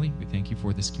this family. We thank you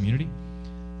for this community.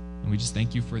 And we just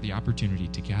thank you for the opportunity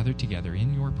to gather together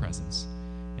in your presence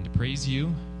and to praise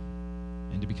you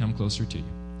and to become closer to you.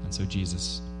 And so,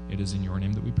 Jesus, it is in your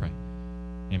name that we pray.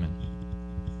 Amen.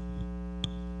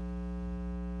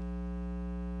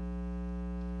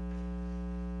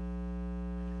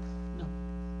 No.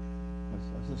 I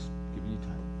was just giving you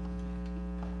time.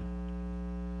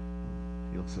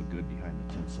 You look so good behind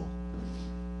the tinsel.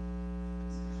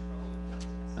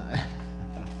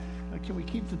 Can we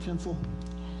keep the tinsel?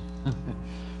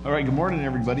 All right, good morning,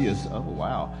 everybody. As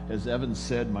Evan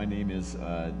said, my name is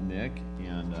Nick,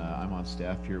 and I'm on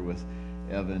staff here with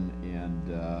Evan,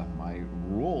 and my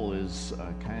role is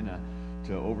kind of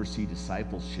to oversee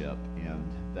discipleship, and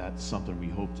that's something we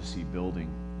hope to see building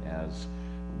as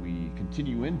we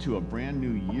continue into a brand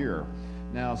new year.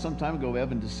 Now, some time ago,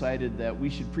 Evan decided that we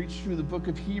should preach through the book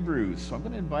of Hebrews, so I'm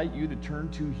going to invite you to turn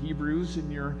to Hebrews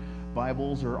in your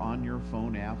Bibles or on your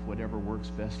phone app, whatever works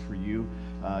best for you.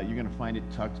 You're going to find it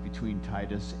tucked between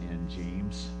Titus and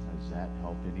James. Does that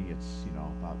help any? It's,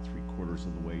 about 3/4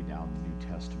 of the way down the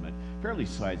New Testament. Fairly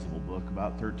sizable book,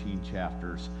 about 13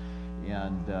 chapters,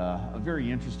 and a very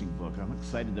interesting book. I'm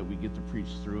excited that we get to preach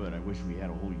through it. I wish we had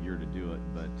a whole year to do it,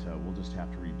 but we'll just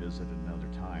have to revisit it another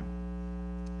time.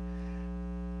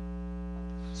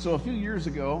 So a few years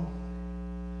ago,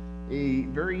 a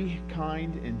very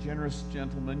kind and generous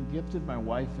gentleman gifted my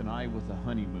wife and I with a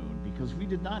honeymoon, because we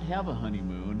did not have a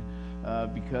honeymoon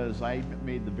because I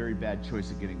made the very bad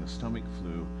choice of getting the stomach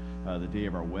flu the day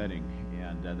of our wedding,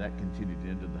 and that continued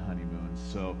into the honeymoon.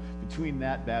 So between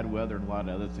that bad weather and a lot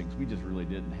of other things, we just really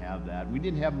didn't have that. We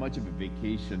didn't have much of a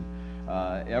vacation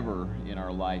ever in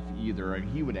our life either. And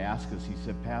he would ask us, he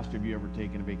said, Pastor, have you ever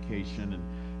taken a vacation?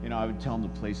 And I would tell him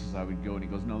the places I would go, and he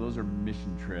goes, no, those are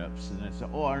mission trips. And I said,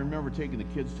 oh, I remember taking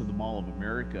the kids to the Mall of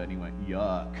America, and he went,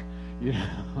 yuck.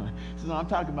 So no, I'm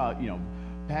talking about,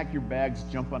 pack your bags,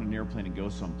 jump on an airplane, and go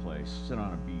someplace, sit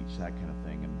on a beach, that kind of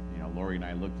thing. And Lori and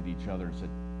I looked at each other and said,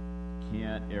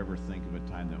 can't ever think of a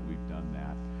time that we've done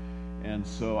that. And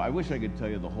so I wish I could tell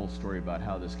you the whole story about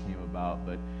how this came about,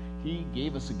 but he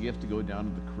gave us a gift to go down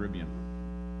to the Caribbean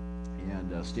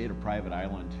and stay at a private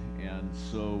island. And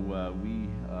so we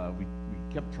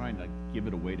kept trying to give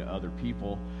it away to other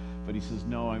people, but he says,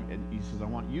 no, he says, I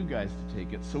want you guys to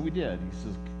take it. So we did. He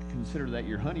says, consider that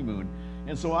your honeymoon.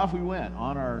 And so off we went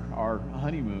on our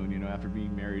honeymoon, after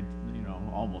being married,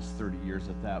 almost 30 years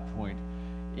at that point.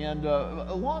 And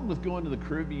along with going to the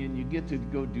Caribbean, you get to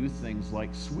go do things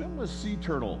like swim with sea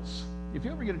turtles. If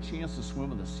you ever get a chance to swim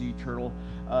with a sea turtle,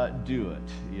 do it.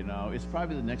 It's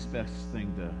probably the next best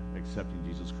thing to accepting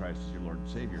Jesus Christ as your Lord and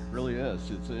Savior. It really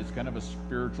is. It's kind of a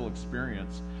spiritual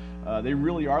experience. They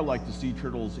really are like the sea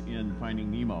turtles in Finding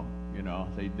Nemo.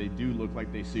 They do look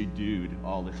like they say dude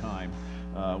all the time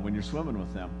when you're swimming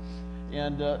with them.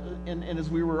 And as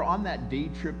we were on that day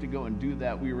trip to go and do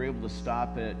that, we were able to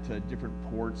stop at different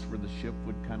ports where the ship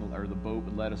would or the boat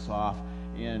would let us off,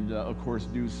 and of course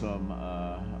do some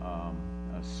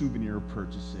souvenir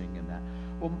purchasing and that.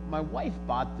 Well, my wife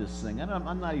bought this thing, and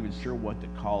I'm not even sure what to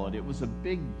call it. It was a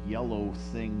big yellow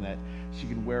thing that she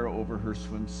could wear over her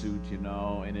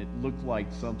swimsuit, and it looked like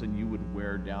something you would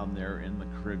wear down there in the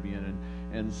Caribbean.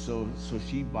 And so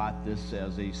she bought this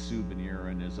as a souvenir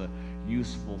and as a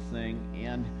useful thing.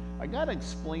 And I got to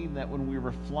explain that when we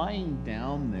were flying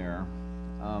down there,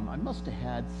 I must have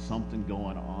had something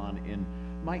going on, and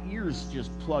my ears just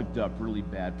plugged up really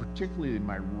bad, particularly in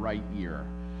my right ear.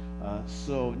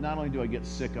 So not only do I get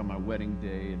sick on my wedding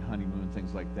day and honeymoon,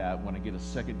 things like that, when I get a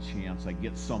second chance, I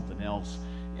get something else.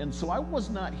 And so I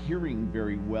was not hearing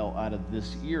very well out of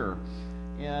this ear.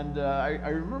 And I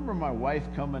remember my wife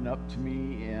coming up to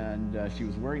me, and she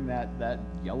was wearing that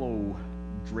yellow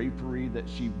drapery that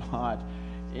she bought.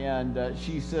 And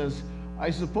she says, I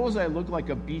suppose I look like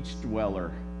a beach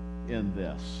dweller in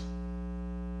this.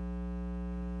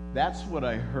 That's what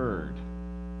I heard.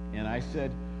 And I said,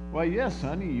 well, yes,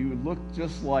 honey, you look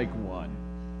just like one.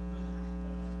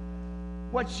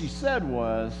 What she said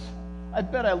was, I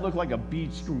bet I look like a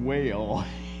beached whale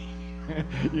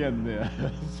in this.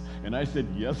 And I said,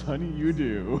 yes, honey, you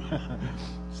do.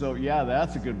 So, yeah,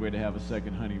 that's a good way to have a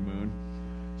second honeymoon.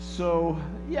 So,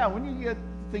 yeah, when you get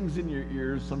things in your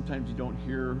ears, sometimes you don't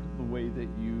hear the way that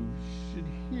you should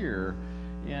hear.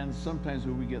 And sometimes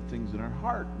when we get things in our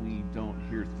heart, we don't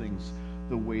hear things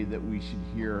the way that we should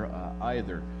hear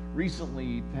either.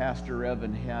 Recently, Pastor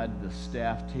Evan had the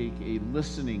staff take a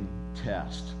listening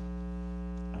test.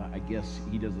 I guess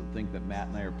he doesn't think that Matt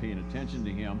and I are paying attention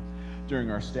to him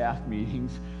during our staff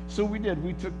meetings. So we did.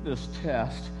 We took this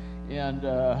test. And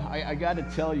I got to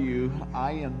tell you,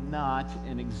 I am not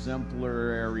an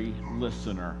exemplary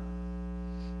listener.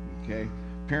 Okay?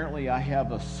 Apparently, I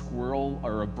have a squirrel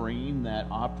or a brain that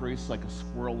operates like a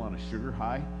squirrel on a sugar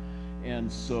high. And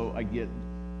so I get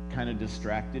kind of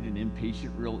distracted and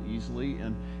impatient real easily.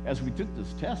 And as we took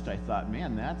this test, I thought,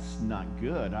 man, that's not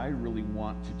good. I really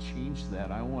want to change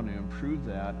that. I want to improve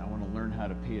that. I want to learn how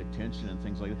to pay attention and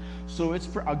things like that. So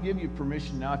I'll give you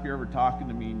permission now. If you're ever talking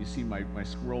to me and you see my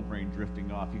squirrel brain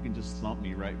drifting off, you can just thump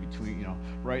me right between,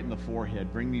 right in the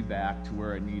forehead. Bring me back to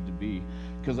where I need to be,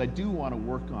 because I do want to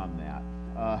work on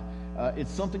that.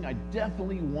 It's something I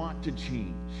definitely want to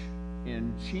change,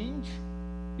 and change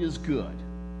is good.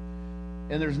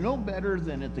 And there's no better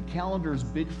than at the calendar's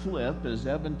big flip, as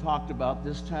Evan talked about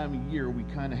this time of year, we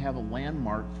kind of have a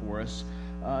landmark for us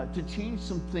to change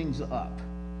some things up.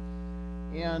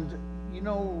 And,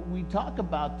 we talk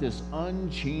about this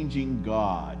unchanging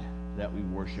God that we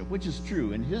worship, which is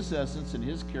true. In his essence, in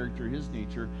his character, his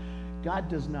nature, God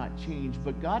does not change,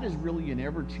 but God is really an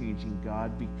ever-changing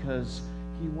God because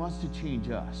he wants to change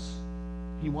us.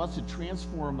 He wants to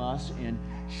transform us and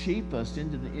shape us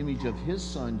into the image of his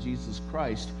Son, Jesus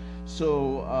Christ.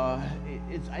 So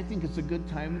I think it's a good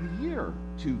time of the year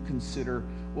to consider,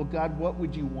 well, God, what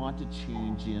would you want to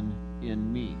change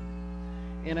in me?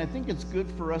 And I think it's good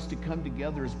for us to come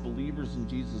together as believers in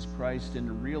Jesus Christ and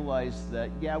to realize that,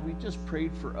 yeah, we just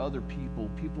prayed for other people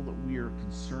that we are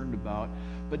concerned about.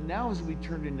 But now as we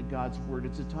turn into God's Word,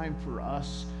 it's a time for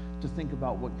us to think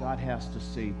about what God has to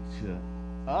say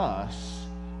to us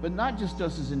But not just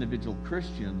us as individual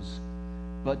Christians,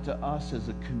 but to us as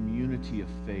a community of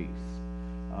faith.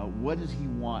 What does he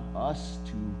want us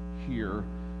to hear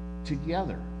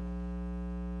together?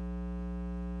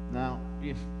 Now,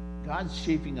 if God's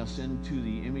shaping us into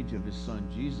the image of his son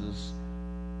Jesus,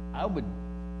 I would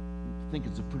think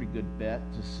it's a pretty good bet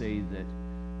to say that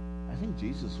I think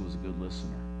Jesus was a good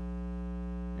listener.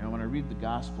 You know, when I read the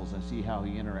Gospels, I see how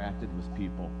he interacted with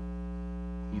people.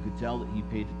 You could tell that he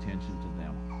paid attention to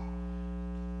them.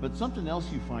 But something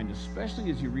else you find,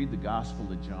 especially as you read the Gospel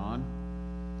of John,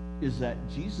 is that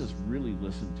Jesus really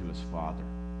listened to his Father.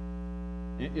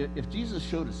 If Jesus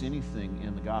showed us anything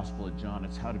in the Gospel of John,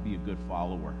 it's how to be a good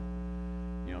follower.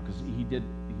 You know, because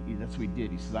that's what he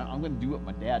did. He said, I'm going to do what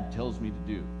my dad tells me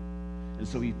to do. And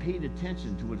so he paid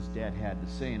attention to what his dad had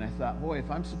to say. And I thought, boy, if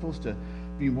I'm supposed to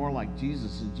be more like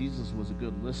Jesus, and Jesus was a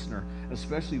good listener,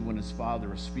 especially when his Father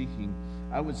was speaking,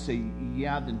 I would say,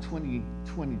 yeah, then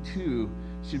 2022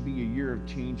 should be a year of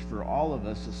change for all of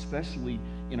us, especially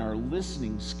in our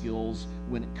listening skills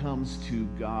when it comes to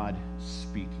God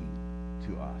speaking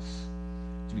to us,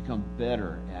 to become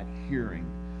better at hearing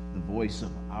the voice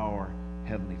of our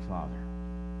Heavenly Father.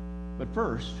 But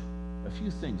first, a few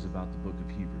things about the book of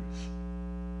Hebrews.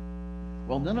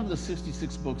 Well, none of the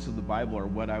 66 books of the Bible are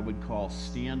what I would call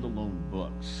standalone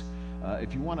books.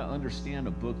 If you want to understand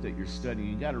a book that you're studying,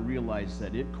 you got to realize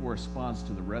that it corresponds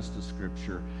to the rest of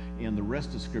Scripture, and the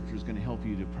rest of Scripture is going to help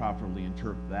you to properly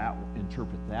interpret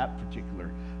that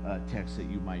particular text that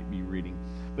you might be reading.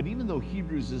 But even though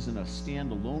Hebrews isn't a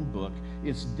standalone book,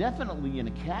 it's definitely in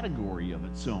a category of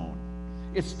its own.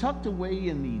 It's tucked away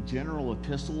in the general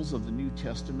epistles of the New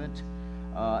Testament,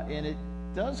 and it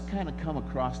does kind of come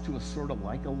across to us sort of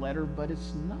like a letter, but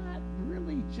it's not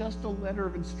really just a letter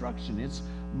of instruction. It's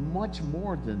much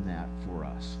more than that for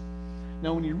us.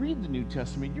 Now, when you read the New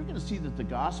Testament, you're going to see that the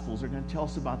Gospels are going to tell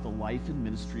us about the life and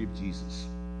ministry of Jesus.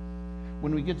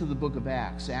 When we get to the book of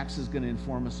Acts, Acts is going to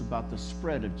inform us about the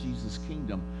spread of Jesus'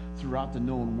 kingdom throughout the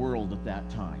known world at that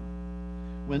time.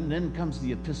 When then comes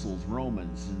the epistles,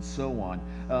 Romans, and so on.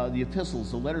 The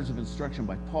epistles, the letters of instruction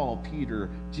by Paul, Peter,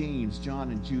 James,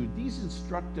 John, and Jude, these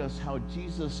instruct us how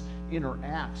Jesus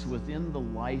interacts within the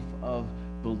life of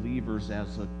believers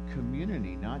as a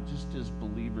community, not just as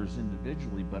believers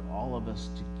individually, but all of us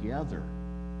together.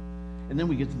 And then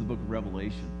we get to the book of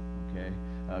Revelation, okay?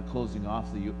 Closing off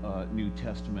the New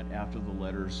Testament after the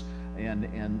letters,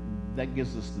 and that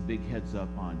gives us the big heads up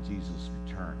on Jesus'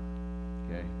 return.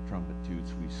 Okay, trumpet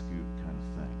toots, we scoot kind of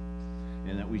thing,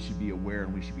 and that we should be aware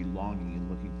and we should be longing and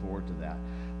looking forward to that.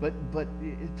 But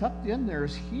tucked in there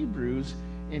is Hebrews,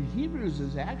 and Hebrews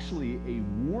is actually a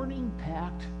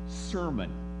warning-packed sermon.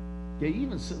 Okay,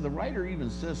 the writer even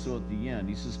says so at the end.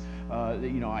 He says,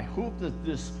 I hope that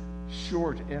this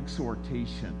short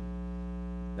exhortation,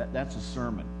 that's a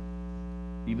sermon,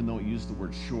 even though it used the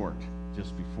word short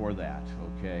just before that,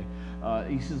 okay?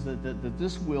 He says that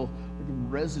this will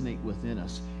resonate within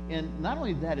us. And not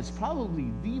only that, it's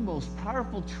probably the most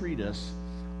powerful treatise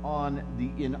on the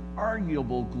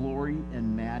inarguable glory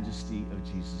and majesty of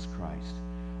Jesus Christ.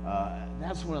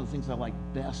 That's one of the things I like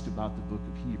best about the book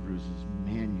of Hebrews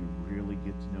is, man, you really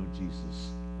get to know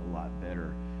Jesus a lot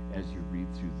better as you read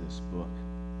through this book.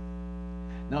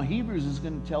 Now, Hebrews is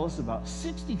going to tell us about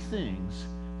 60 things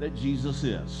that Jesus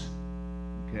is,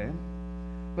 okay?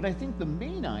 But I think the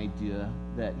main idea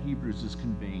that Hebrews is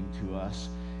conveying to us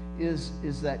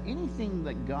is that anything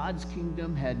that God's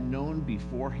kingdom had known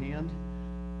beforehand,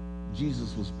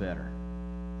 Jesus was better.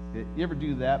 You ever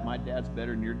do that? My dad's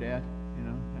better than your dad, you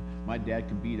know? My dad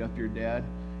can beat up your dad.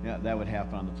 Yeah, that would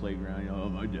happen on the playground. You know,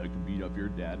 my dad could beat up your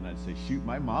dad. And I'd say, shoot,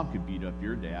 my mom could beat up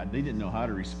your dad. They didn't know how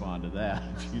to respond to that,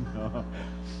 you know?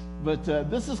 But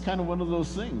this is kind of one of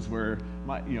those things where,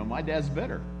 my dad's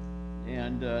better.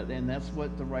 And that's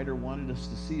what the writer wanted us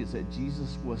to see, is that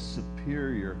Jesus was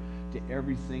superior to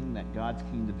everything that God's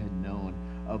kingdom had known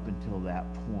up until that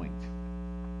point.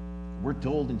 We're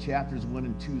told in chapters 1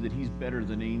 and 2 that he's better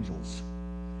than angels.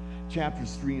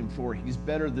 Chapters 3 and 4, he's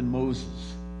better than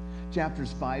Moses.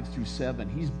 Chapters 5 through 7,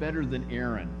 he's better than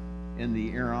Aaron and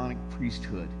the Aaronic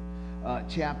priesthood.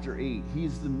 Chapter 8,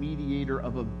 he's the mediator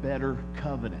of a better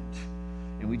covenant.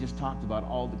 And we just talked about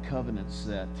all the covenants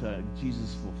that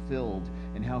Jesus fulfilled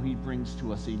and how he brings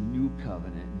to us a new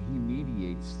covenant, and he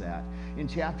mediates that. In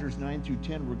chapters 9 through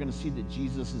 10, we're going to see that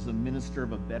Jesus is a minister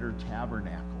of a better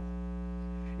tabernacle.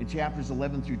 In chapters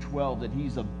 11 through 12, that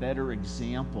he's a better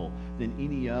example than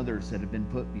any others that have been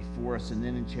put before us. And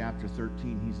then in chapter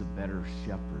 13, he's a better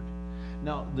shepherd.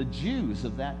 Now, the Jews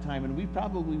of that time, and we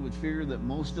probably would figure that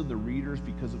most of the readers,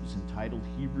 because it was entitled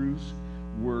Hebrews,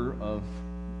 were of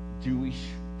Jewish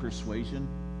persuasion.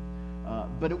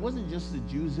 But it wasn't just the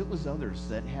Jews, it was others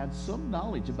that had some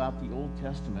knowledge about the Old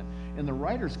Testament. And the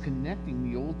writer's connecting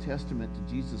the Old Testament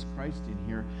to Jesus Christ in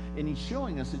here. And he's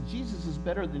showing us that Jesus is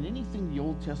better than anything the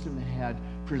Old Testament had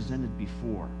presented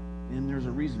before. And there's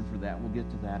a reason for that. We'll get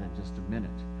to that in just a minute.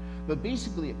 But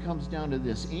basically it comes down to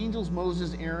this. Angels,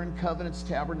 Moses, Aaron, covenants,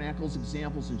 tabernacles,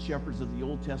 examples, and shepherds of the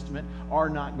Old Testament are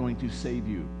not going to save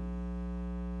you.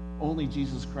 Only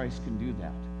Jesus Christ can do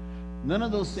that. None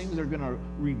of those things are going to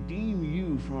redeem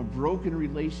you from a broken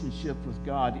relationship with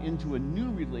God into a new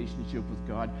relationship with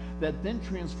God that then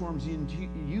transforms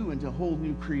you into a whole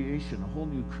new creation, a whole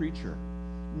new creature.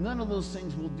 None of those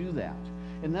things will do that.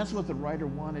 And that's what the writer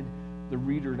wanted the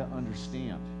reader to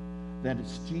understand, that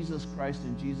it's Jesus Christ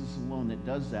and Jesus alone that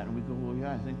does that. And we go, well,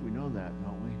 yeah, I think we know that,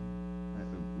 don't we?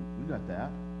 We got that.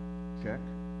 Check.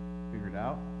 Figured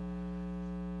out.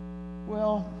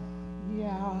 Well,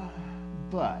 yeah,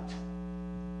 but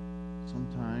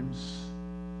sometimes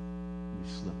we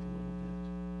slip a little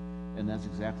bit. And that's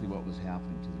exactly what was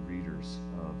happening to the readers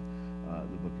of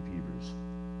the book of Hebrews.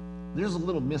 There's a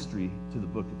little mystery to the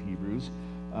book of Hebrews.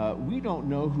 We don't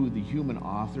know who the human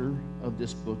author of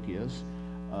this book is.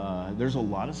 There's a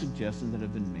lot of suggestions that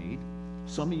have been made.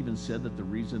 Some even said that the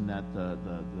reason that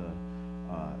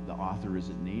the author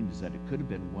isn't named is that it could have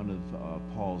been one of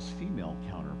Paul's female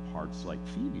counterparts, like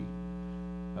Phoebe,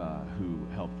 who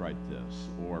helped write this,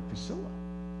 or Priscilla,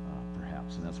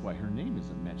 perhaps. And that's why her name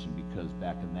isn't mentioned, because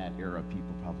back in that era,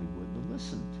 people probably wouldn't have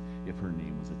listened if her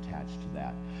name was attached to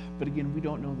that. But again, we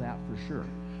don't know that for sure.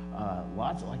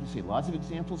 Like I say, lots of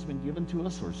examples have been given to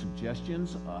us, or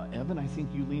suggestions. Evan, I think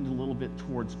you leaned a little bit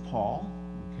towards Paul.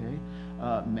 Okay.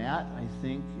 Matt, I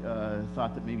think,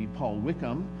 thought that maybe Paul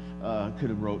Wickham could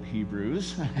have wrote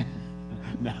Hebrews.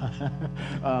 No.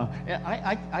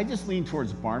 I just leaned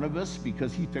towards Barnabas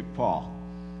because he picked Paul.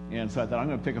 And so I thought, I'm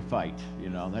going to pick a fight,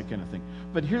 that kind of thing.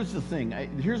 But here's the thing.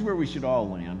 Here's where we should all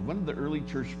land. One of the early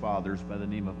church fathers by the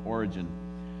name of Origen,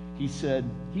 he said,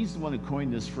 he's the one who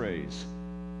coined this phrase,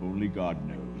 only God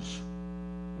knows.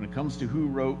 When it comes to who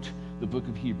wrote the book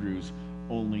of Hebrews,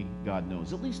 only God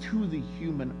knows. At least who the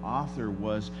human author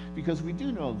was, because we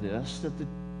do know this,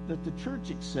 that the church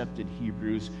accepted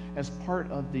Hebrews as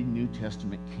part of the New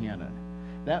Testament canon.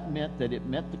 That meant that it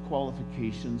met the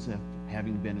qualifications of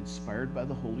having been inspired by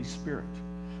the Holy Spirit.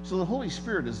 So the Holy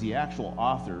Spirit is the actual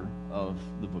author of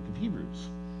the book of Hebrews.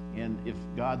 And if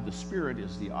God the Spirit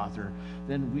is the author,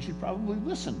 then we should probably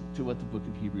listen to what the book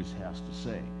of Hebrews has to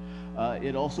say.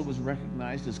 It also was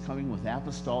recognized as coming with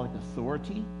apostolic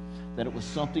authority, that it was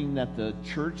something that the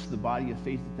church, the body of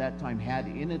faith at that time, had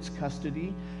in its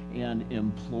custody and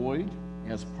employed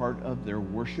as part of their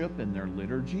worship and their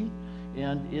liturgy.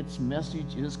 And its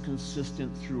message is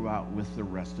consistent throughout with the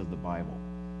rest of the Bible.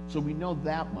 So we know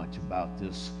that much about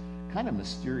this kind of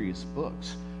mysterious book.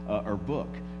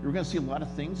 We're going to see a lot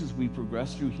of things as we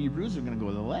progress through Hebrews. We're going to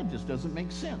go, well, that just doesn't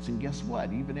make sense. And guess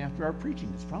what? Even after our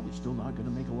preaching, it's probably still not going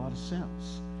to make a lot of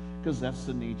sense, because that's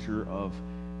the nature of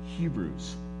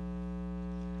Hebrews.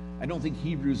 I don't think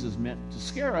Hebrews is meant to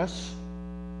scare us,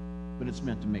 but it's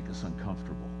meant to make us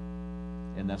uncomfortable.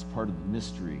 And that's part of the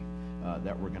mystery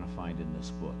that we're going to find in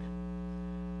this book.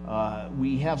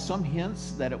 We have some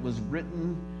hints that it was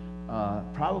written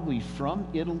probably from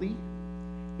Italy,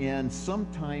 and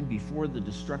sometime before the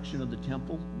destruction of the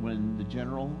temple, when the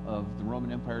general of the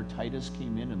Roman Empire, Titus,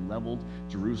 came in and leveled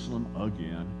Jerusalem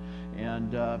again,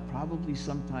 and probably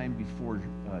sometime before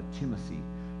Timothy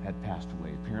had passed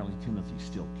away. Apparently Timothy's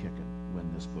still kicking when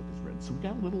this book is written. So we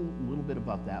got a little bit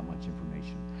about that much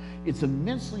information. It's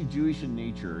immensely Jewish in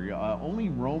nature. Only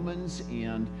Romans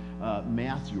and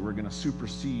Matthew are going to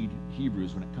supersede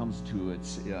Hebrews when it comes to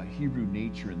its Hebrew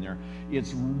nature in there.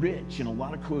 It's rich in a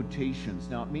lot of quotations.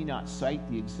 Now, it may not cite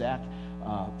the exact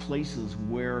places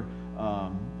where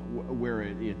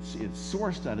it's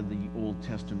sourced out of the Old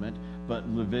Testament, but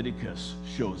Leviticus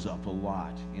shows up a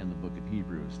lot in the book of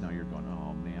Hebrews. Now you're going,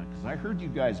 oh man, because I heard you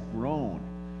guys groan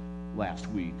last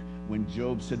week when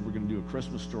Job said we're going to do a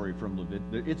Christmas story from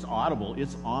Leviticus. It's audible.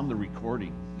 It's on the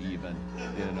recording even,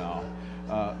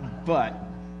 But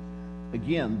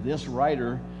again, this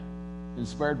writer,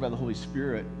 inspired by the Holy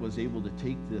Spirit, was able to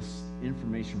take this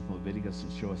information from Leviticus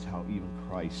and show us how even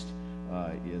Christ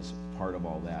is part of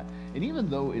all that. And even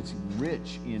though it's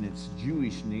rich in its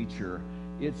Jewish nature,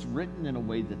 it's written in a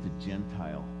way that the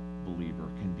Gentile believer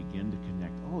can begin to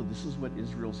connect. Oh, this is what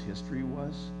Israel's history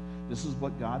was. This is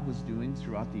what God was doing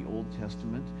throughout the Old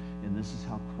Testament, and this is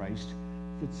how Christ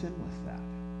fits in with that.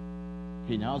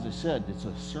 Okay, now as I said, it's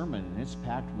a sermon, and it's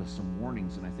packed with some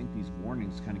warnings, and I think these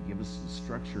warnings kind of give us some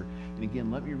structure. And again,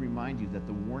 let me remind you that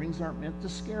the warnings aren't meant to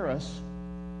scare us.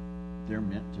 They're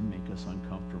meant to make us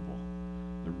uncomfortable.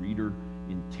 The reader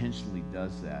intentionally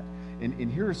does that.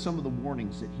 And here are some of the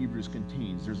warnings that Hebrews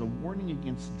contains. There's a warning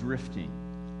against drifting,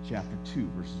 chapter 2,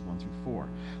 verses 1 through 4.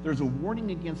 There's a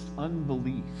warning against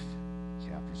unbelief,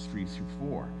 chapters 3 through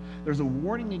 4. There's a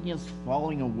warning against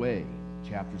falling away,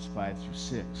 chapters 5 through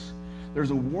 6.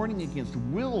 There's a warning against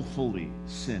willfully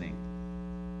sinning,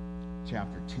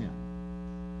 chapter 10.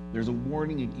 There's a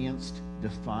warning against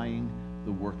defying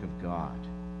the work of God.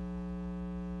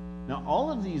 Now,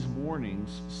 all of these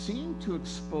warnings seem to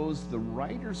expose the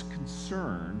writer's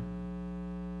concern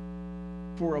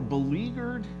for a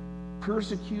beleaguered,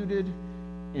 persecuted,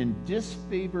 and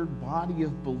disfavored body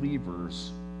of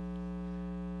believers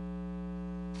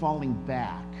falling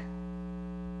back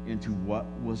into what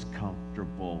was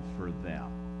comfortable for them.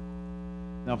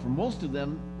 Now, for most of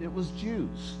them, it was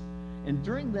Jews. And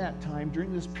during that time,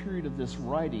 during this period of this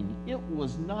writing, it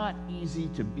was not easy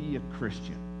to be a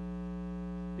Christian.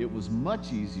 It was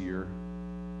much easier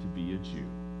to be a Jew,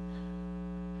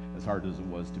 as hard as it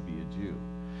was to be a Jew.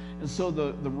 And so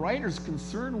the writer's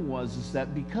concern was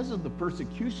that because of the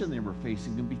persecution they were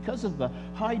facing and because of the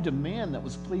high demand that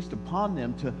was placed upon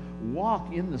them to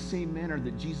walk in the same manner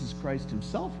that Jesus Christ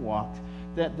himself walked,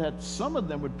 that some of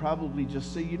them would probably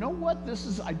just say, you know what, this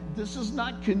is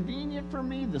not convenient for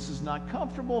me, this is not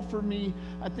comfortable for me,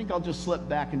 I think I'll just slip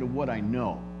back into what I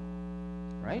know,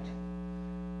 right?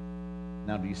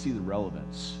 Now, do you see the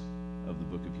relevance of the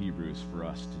book of Hebrews for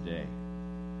us today?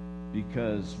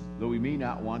 Because though we may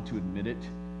not want to admit it,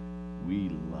 we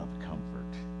love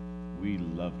comfort. We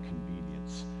love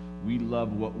convenience. We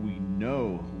love what we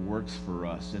know works for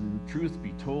us. And truth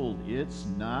be told, it's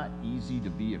not easy to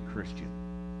be a Christian.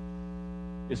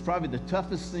 It's probably the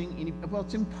toughest thing, well,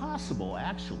 it's impossible,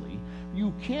 actually.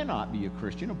 You cannot be a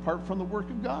Christian apart from the work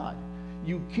of God.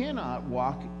 You cannot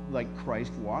walk like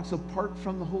Christ walks apart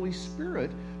from the Holy Spirit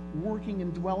working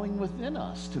and dwelling within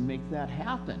us to make that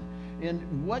happen.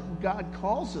 And what God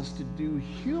calls us to do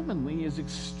humanly is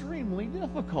extremely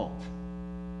difficult.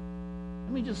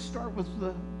 Let me just start with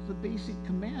the basic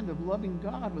command of loving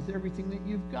God with everything that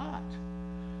you've got.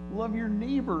 Love your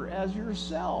neighbor as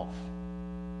yourself.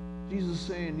 Jesus is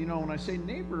saying, when I say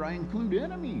neighbor, I include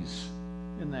enemies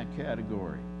in that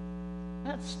category.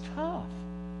 That's tough.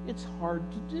 It's hard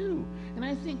to do. And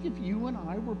I think if you and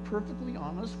I were perfectly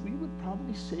honest, we would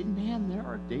probably say, man, there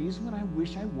are days when I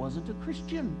wish I wasn't a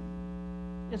Christian.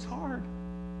 It's hard.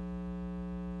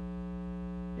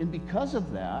 And because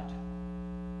of that,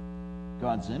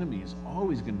 God's enemy is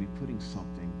always going to be putting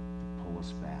something to pull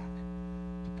us back,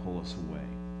 to pull us away,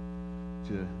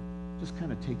 to just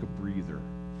kind of take a breather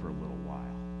for a little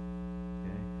while.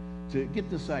 Okay? To get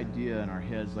this idea in our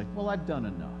heads like, well, I've done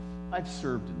enough. I've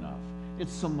served enough.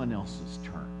 It's someone else's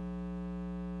turn.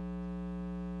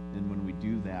 And when we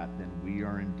do that, then we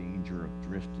are in danger of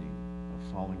drifting,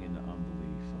 of falling into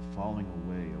unbelief, of falling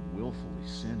away, of willfully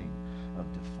sinning, of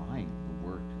defying the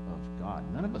work of God.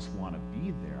 None of us want to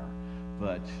be there,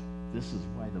 but this is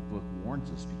why the book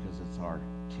warns us, because it's our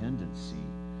tendency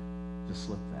to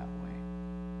slip that way.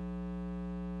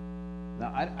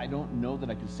 Now, I don't know that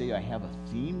I can say I have a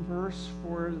theme verse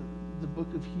for the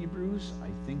book of Hebrews. I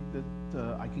think that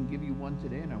I can give you one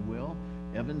today, and I will.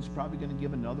 Evan's probably going to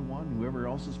give another one. Whoever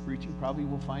else is preaching probably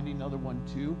will find another one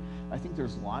too. I think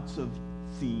there's lots of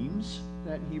themes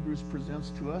that Hebrews presents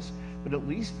to us, but at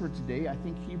least for today, I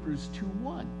think Hebrews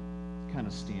 2:1 kind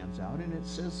of stands out, and it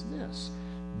says this: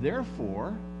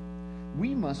 therefore,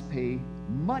 we must pay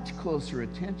much closer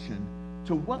attention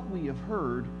to what we have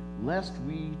heard, lest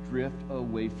we drift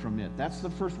away from it. That's the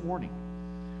first warning.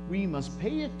 We must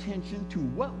pay attention to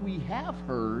what we have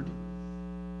heard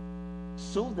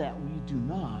so that we do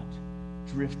not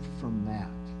drift from that.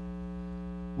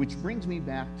 Which brings me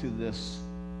back to this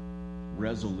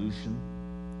resolution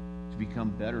to become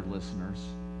better listeners,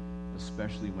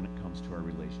 especially when it comes to our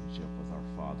relationship with our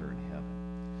Father in heaven.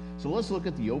 So let's look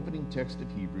at the opening text of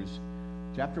Hebrews,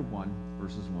 chapter 1,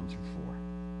 verses 1 through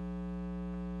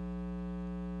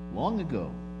 4. Long ago,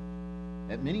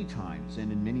 at many times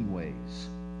and in many ways,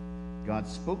 God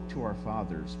spoke to our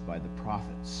fathers by the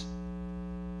prophets.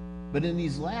 But in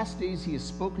these last days he has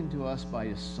spoken to us by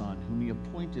his Son, whom he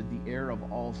appointed the heir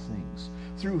of all things,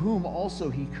 through whom also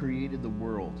he created the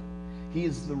world. He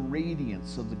is the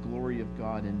radiance of the glory of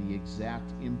God and the exact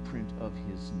imprint of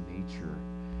his nature,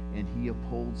 and he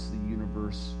upholds the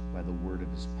universe by the word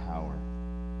of his power.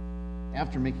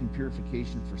 After making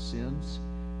purification for sins,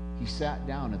 he sat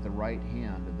down at the right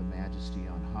hand of the Majesty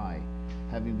on high,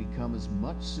 having become as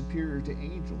much superior to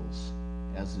angels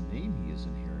as the name he has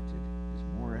inherited is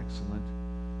more excellent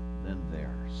than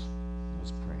theirs.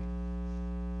 Let's pray.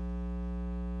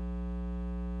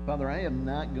 Father, I am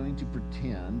not going to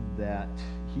pretend that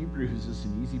Hebrews is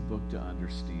an easy book to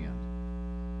understand.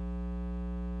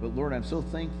 But Lord, I'm so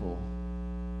thankful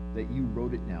that you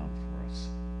wrote it down for us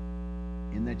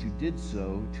and that you did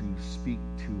so to speak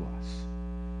to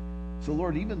us. So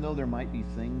Lord, even though there might be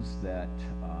things that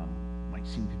might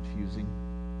seem confusing,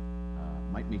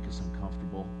 might make us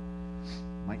uncomfortable,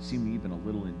 might seem even a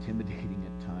little intimidating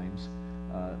at times,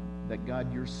 that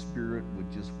God, your Spirit would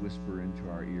just whisper into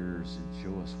our ears and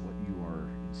show us what you are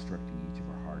instructing each of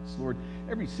our hearts. Lord,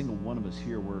 every single one of us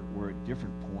here, we're at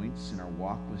different points in our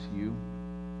walk with you,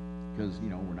 because,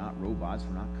 we're not robots,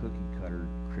 we're not cookie-cutter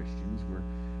Christians,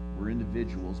 we're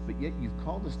individuals, but yet you've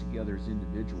called us together as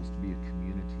individuals to be a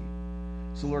community.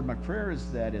 So, Lord, my prayer is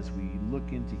that as we look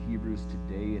into Hebrews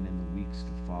today and in the weeks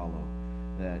to follow,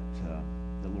 that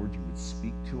the Lord, you would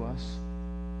speak to us,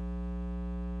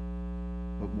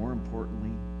 but more importantly,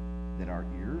 that our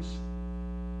ears,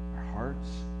 our hearts,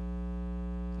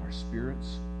 our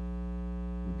spirits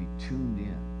would be tuned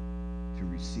in to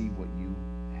receive what you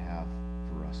have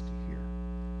for us to hear.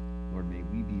 Lord, may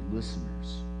we be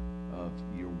listeners of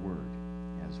your word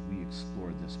as we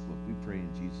explore this book. We pray in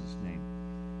Jesus' name.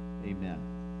 Amen.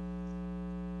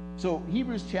 So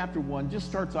Hebrews chapter 1 just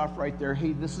starts off right there.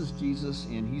 Hey, this is Jesus,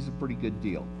 and he's a pretty good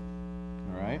deal.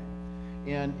 All right?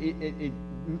 And it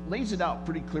lays it out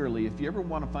pretty clearly. If you ever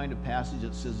want to find a passage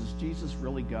that says, is Jesus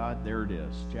really God? There it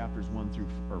is. Verses 1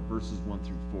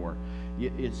 through 4.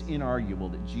 It's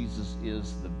inarguable that Jesus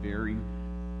is the very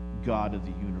God of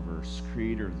the universe,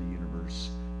 creator of the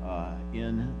universe,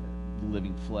 in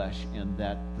living flesh, and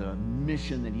that the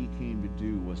mission that he came to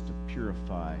do was to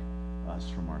purify us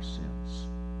from our sins.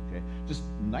 Okay, just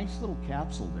nice little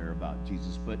capsule there about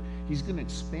Jesus, but he's going to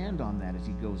expand on that as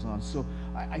he goes on. So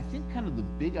I think kind of the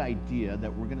big idea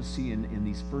that we're going to see in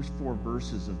these first 4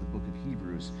 verses of the book of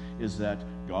Hebrews is that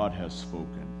God has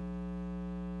spoken.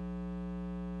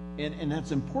 And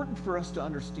that's important for us to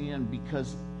understand,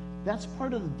 because that's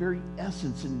part of the very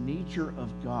essence and nature of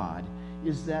God,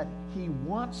 is that he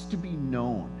wants to be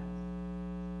known.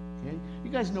 Okay?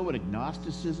 You guys know what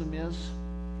agnosticism is?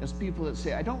 As people that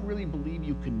say, I don't really believe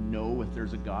you can know if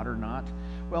there's a God or not.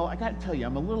 Well, I got to tell you,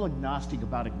 I'm a little agnostic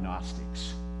about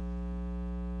agnostics,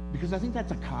 because I think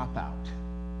that's a cop-out.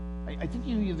 I think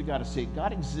you either got to say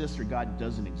God exists or God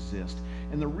doesn't exist.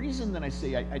 And the reason that I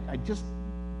say I just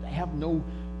have no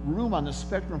room on the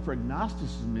spectrum for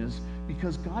agnosticism is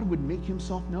because God would make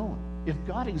himself known. If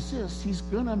God exists, he's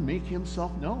going to make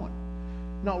himself known.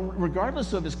 Now,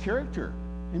 regardless of his character,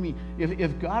 I mean,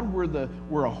 if God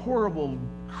were a horrible,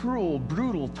 cruel,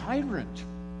 brutal tyrant,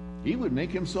 he would make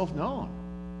himself known.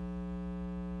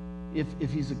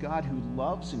 If he's a God who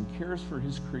loves and cares for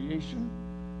his creation,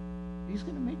 he's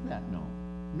going to make that known.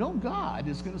 No God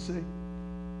is going to say,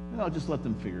 well, just let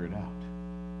them figure it out.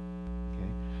 Okay?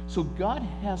 So God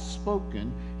has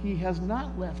spoken. He has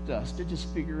not left us to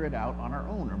just figure it out on our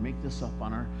own or make this up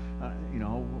on our,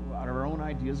 out of our own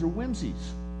ideas or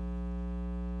whimsies.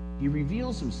 He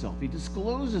reveals himself. He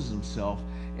discloses himself.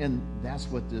 And that's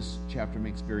what this chapter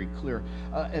makes very clear.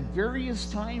 At various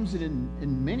times and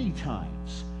in many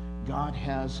times, God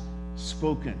has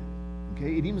spoken.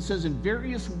 Okay? It even says in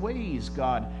various ways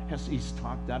he's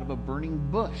talked out of a burning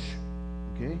bush.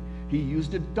 Okay? He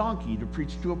used a donkey to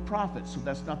preach to a prophet. So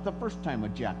that's not the first time a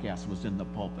jackass was in the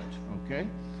pulpit. Okay?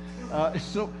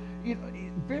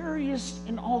 Various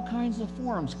in all kinds of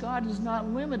forms. God is not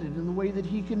limited in the way that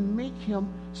he can make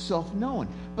himself known.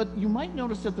 But you might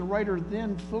notice that the writer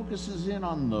then focuses in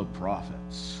on the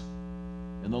prophets.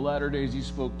 In the latter days, he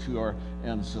spoke to our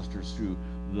ancestors through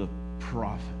the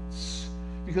prophets,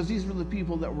 because these were the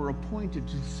people that were appointed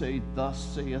to say, thus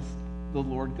saith the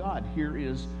Lord God. Here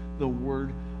is the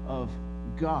word of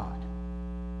God.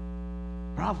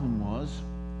 Problem was,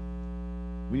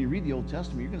 when you read the Old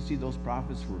Testament, you're going to see those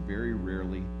prophets were very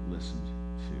rarely listened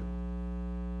to.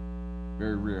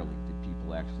 Very rarely did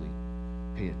people actually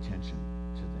pay attention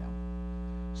to them.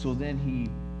 So then he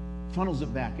funnels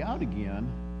it back out again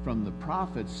from the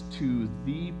prophets to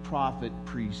the prophet,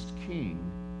 priest, king,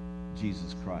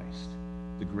 Jesus Christ,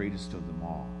 the greatest of them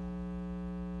all.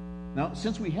 Now,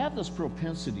 since we have this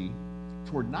propensity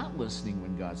toward not listening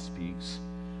when God speaks,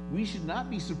 we should not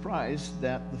be surprised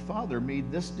that the Father made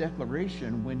this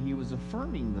declaration when he was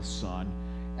affirming the Son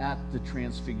at the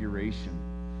Transfiguration.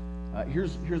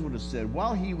 Here's what it said.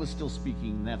 While he was still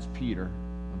speaking, that's Peter,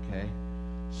 okay?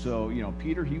 So,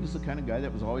 Peter, he was the kind of guy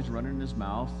that was always running his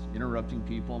mouth, interrupting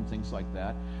people and things like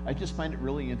that. I just find it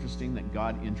really interesting that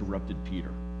God interrupted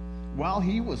Peter. While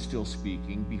he was still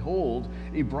speaking, behold,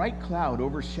 a bright cloud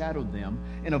overshadowed them,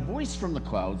 and a voice from the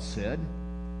cloud said,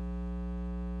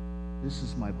 "This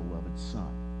is my beloved Son,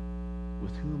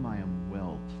 with whom I am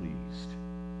well pleased.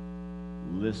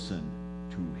 Listen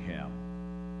to him.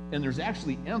 And there's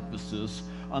actually emphasis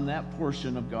on that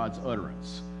portion of God's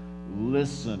utterance.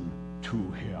 Listen to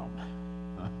him.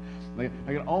 I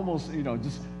can almost,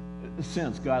 just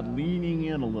sense God leaning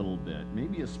in a little bit,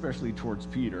 maybe especially towards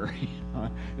Peter,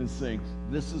 and saying,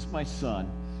 this is my son.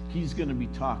 He's going to be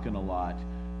talking a lot.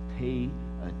 Pay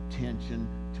attention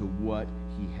to what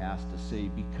he has to say,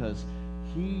 because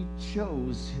he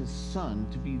chose his son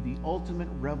to be the ultimate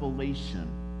revelation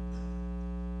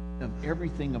of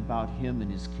everything about him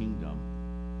and his kingdom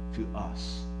to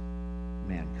us,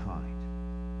 mankind.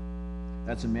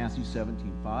 That's in Matthew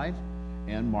 17:5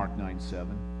 and Mark 9:7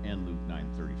 and Luke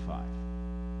 9:35.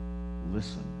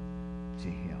 Listen to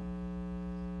him.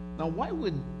 Now, why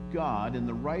would God and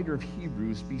the writer of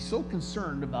Hebrews be so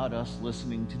concerned about us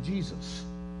listening to Jesus?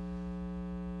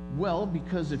 Well,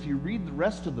 because if you read the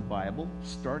rest of the Bible,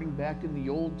 starting back in the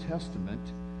Old Testament,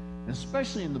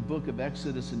 especially in the book of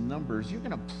Exodus and Numbers, you're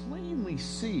going to plainly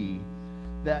see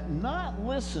that not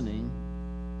listening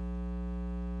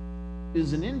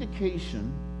is an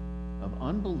indication of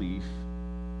unbelief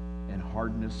and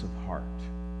hardness of heart.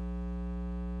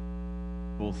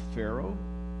 Both Pharaoh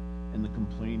and the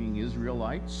complaining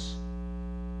Israelites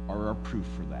are our proof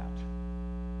for that.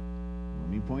 Let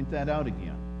me point that out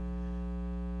again.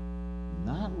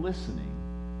 Not listening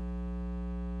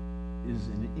is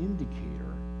an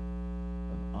indicator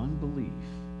of unbelief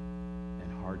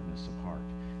and hardness of heart.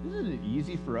 Isn't it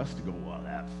easy for us to go, well,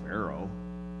 that Pharaoh,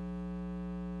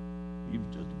 he was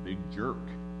just a big jerk.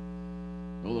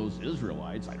 Well, those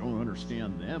Israelites, I don't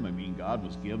understand them. I mean, God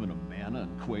was giving them manna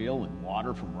and quail and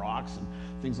water from rocks and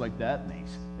things like that, and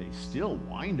they still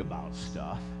whined about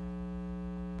stuff.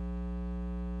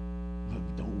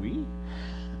 But don't we?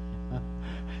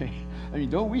 I mean,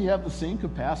 don't we have the same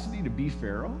capacity to be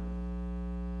Pharaoh?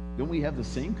 Don't we have the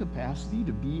same capacity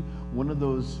to be one of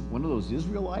those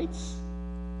Israelites?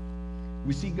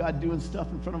 We see God doing stuff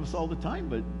in front of us all the time,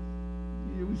 but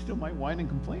we still might whine and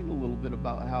complain a little bit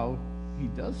about how he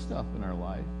does stuff in our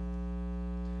life.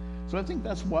 So I think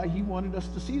that's why he wanted us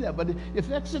to see that. But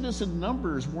if Exodus and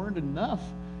Numbers weren't enough,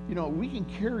 we can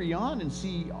carry on and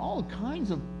see all kinds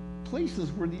of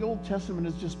places where the Old Testament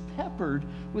is just peppered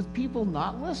with people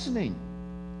not listening.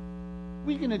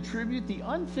 We can attribute the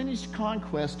unfinished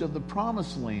conquest of the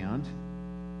Promised Land,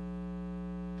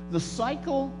 the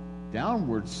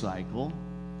downward cycle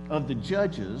of the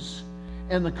Judges,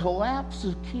 and the collapse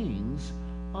of kings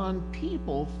on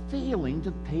people failing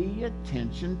to pay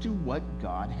attention to what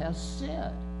God has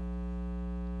said.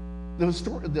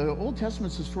 The Old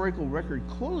Testament's historical record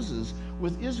closes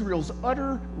with Israel's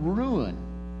utter ruin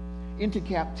into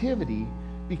captivity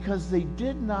because they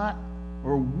did not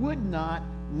or would not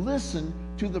listen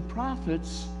to the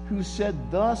prophets who said,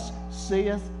 "Thus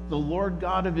saith the Lord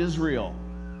God of Israel."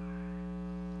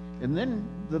 And then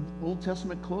the Old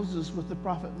Testament closes with the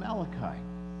prophet Malachi.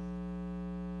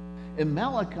 And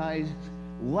Malachi's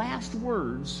last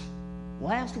words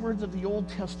of the Old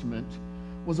Testament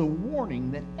was a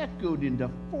warning that echoed into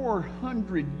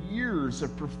 400 years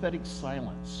of prophetic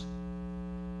silence,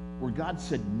 where God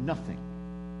said nothing.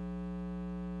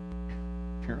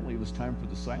 Apparently it was time for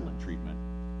the silent treatment.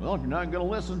 Well, if you're not going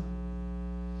to listen,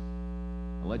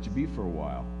 I'll let you be for a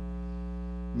while.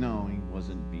 No, he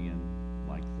wasn't being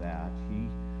like that. He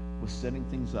was setting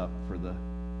things up for the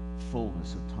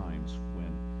fullness of times when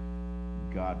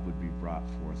God would be brought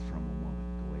forth from a woman,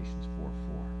 Galatians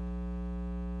 4:4.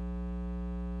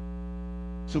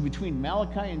 So between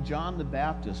Malachi and John the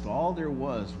Baptist, all there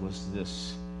was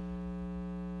this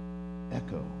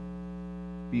echo.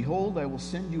 Behold, I will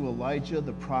send you Elijah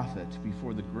the prophet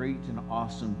before the great and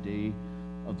awesome day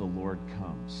of the Lord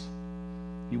comes.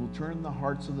 He will turn the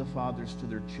hearts of the fathers to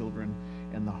their children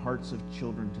and the hearts of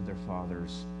children to their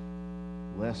fathers,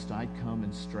 lest I come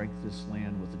and strike this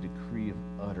land with a decree of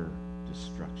utter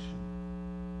destruction.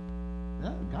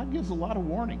 God gives a lot of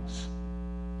warnings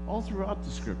all throughout the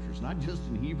scriptures, not just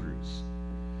in Hebrews.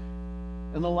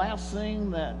 And the last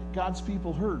thing that God's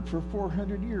people heard for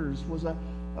 400 years was a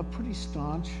pretty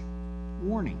staunch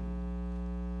warning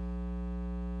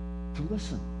to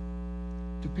listen,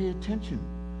 to pay attention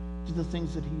to the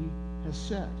things that he has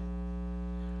said.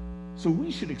 So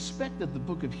we should expect that the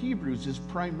book of Hebrews is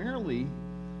primarily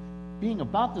being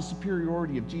about the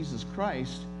superiority of Jesus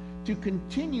Christ to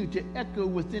continue to echo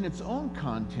within its own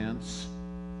contents,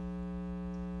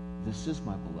 "This is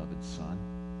my beloved Son,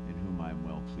 in whom I am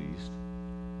well pleased.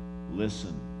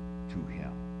 Listen to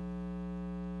him."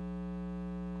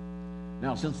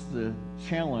 Now, since the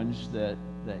challenge that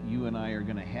you and I are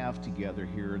going to have together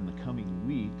here in the coming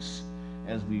weeks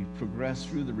as we progress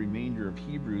through the remainder of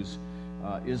Hebrews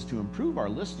is to improve our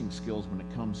listening skills when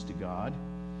it comes to God.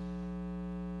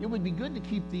 It would be good to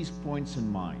keep these points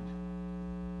in mind.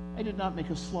 I did not make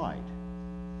a slide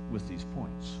with these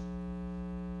points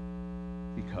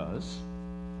because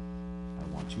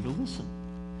I want you to listen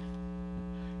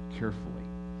carefully.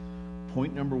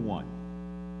 Point number one.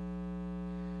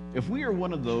 If we are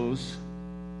one of those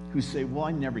who say, well,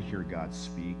 I never hear God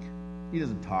speak, he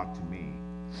doesn't talk to me,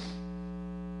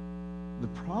 the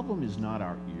problem is not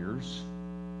our ears.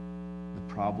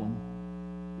 The problem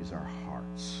is our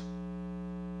hearts.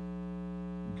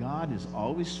 God is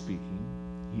always speaking.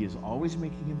 He is always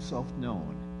making himself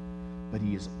known, but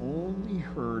he is only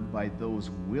heard by those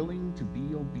willing to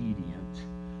be obedient,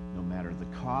 no matter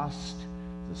the cost,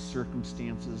 the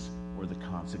circumstances, or the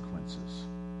consequences.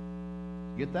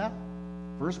 Get that?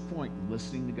 First point in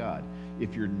listening to God.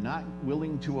 If you're not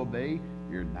willing to obey,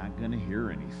 you're not going to hear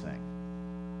anything.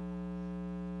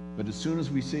 But as soon as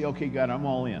we say, okay, God, I'm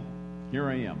all in. Here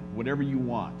I am. Whatever you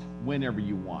want, whenever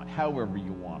you want, however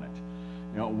you want it.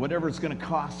 Whatever it's going to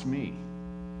cost me,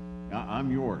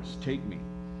 I'm yours. Take me.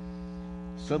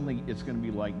 Suddenly, it's going to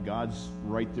be like God's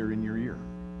right there in your ear.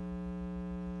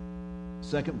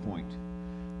 Second point,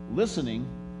 listening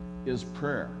is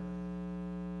prayer.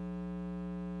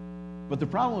 But the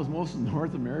problem with most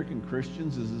North American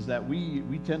Christians is that we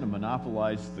tend to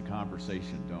monopolize the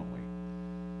conversation, don't we?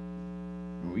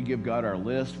 We give God our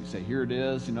list. We say, here it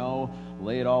is,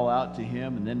 lay it all out to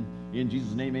him, and then in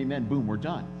Jesus' name, amen, boom, we're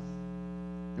done.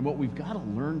 And what we've got to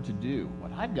learn to do,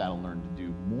 what I've got to learn to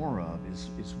do more of is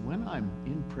when I'm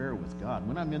in prayer with God,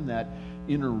 when I'm in that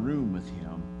inner room with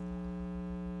him,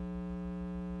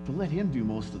 to let him do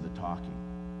most of the talking.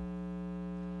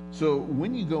 So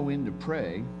when you go in to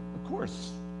pray, of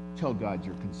course, tell God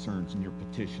your concerns and your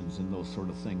petitions and those sort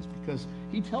of things, because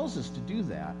he tells us to do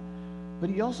that. But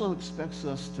he also expects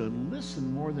us to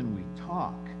listen more than we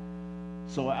talk.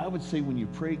 So I would say when you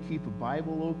pray, keep a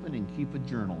Bible open and keep a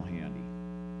journal handy.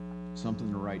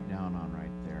 Something to write down on right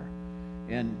there.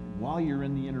 And while you're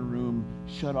in the inner room,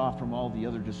 shut off from all the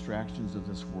other distractions of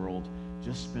this world,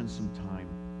 just spend some time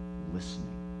listening.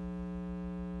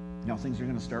 Now things are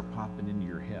going to start popping into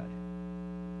your head.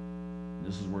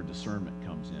 This is where discernment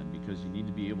comes in, because you need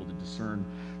to be able to discern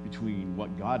between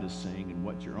what God is saying and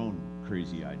what your own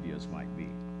crazy ideas might be.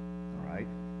 All right?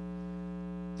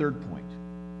 Third point.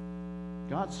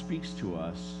 God speaks to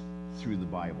us through the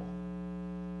Bible.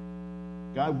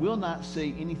 God will not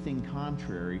say anything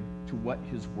contrary to what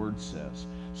his word says.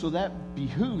 So that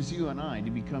behooves you and I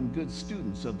to become good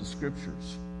students of the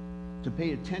scriptures, to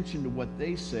pay attention to what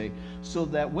they say, so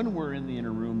that when we're in the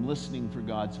inner room listening for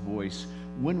God's voice,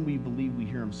 when we believe we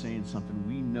hear him saying something,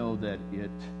 we know that it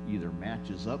either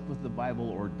matches up with the Bible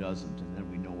or doesn't, and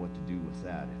then we know what to do with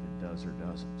that, if it does or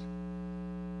doesn't.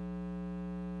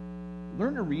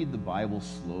 Learn to read the Bible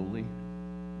slowly.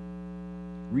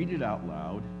 Read it out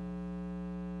loud.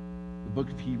 The book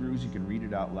of Hebrews, you can read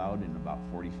it out loud in about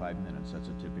 45 minutes. That's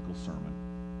a typical sermon.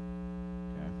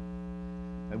 Okay?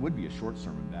 That would be a short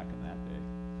sermon back in that day.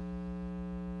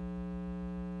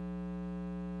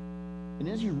 And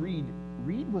as you read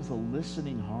with a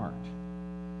listening heart.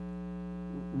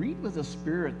 Read with a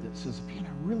spirit that says, man,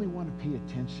 I really want to pay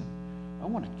attention. I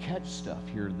want to catch stuff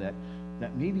here that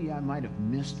maybe I might have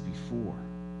missed before.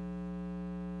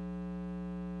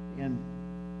 And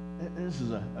this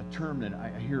is a term that I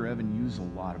hear Evan use a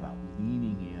lot about,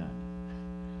 leaning in.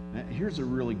 Now, here's a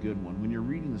really good one. When you're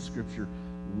reading the scripture,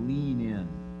 lean in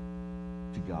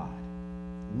to God.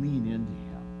 Lean into him.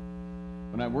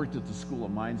 When I worked at the School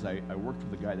of Mines, I worked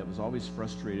with a guy that was always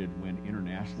frustrated when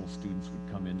international students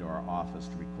would come into our office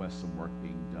to request some work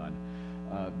being done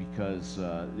because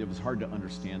it was hard to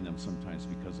understand them sometimes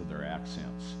because of their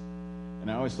accents. And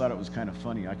I always thought it was kind of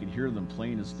funny. I could hear them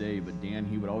plain as day, but Dan,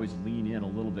 he would always lean in a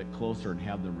little bit closer and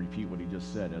have them repeat what he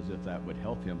just said as if that would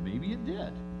help him. Maybe it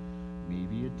did.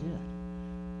 Maybe it did.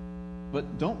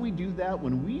 But don't we do that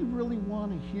when we really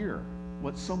want to hear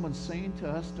what someone's saying to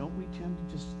us? Don't we tend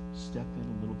to just step in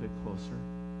a little bit closer?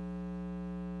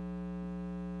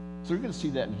 So you're going to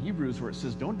see that in Hebrews where it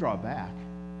says, don't draw back,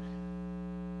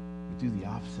 but do the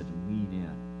opposite and lean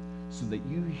in so that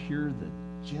you hear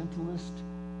the gentlest,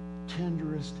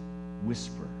 tenderest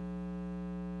whisper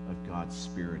of God's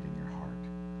Spirit in your heart.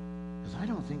 Because I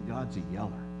don't think God's a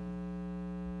yeller.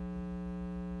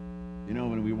 You know,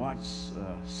 when we watch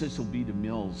Cecil B.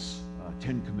 DeMille's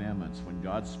Ten Commandments, when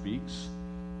God speaks,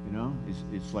 you know,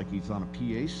 it's like he's on a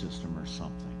PA system or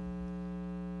something.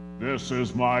 This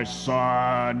is my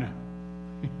son,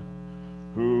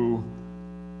 who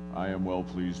I am well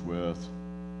pleased with.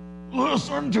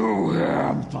 listen to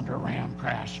him, thunder, ram,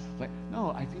 crash. Like,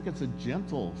 no, I think it's a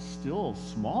gentle, still,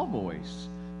 small voice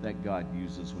that God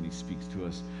uses when he speaks to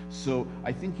us. So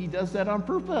I think he does that on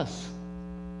purpose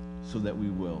so that we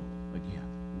will, again,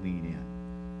 lean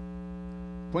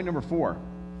in. Point number 4,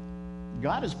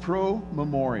 God is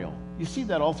pro-memorial. You see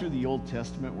that all through the Old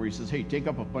Testament where he says, hey, take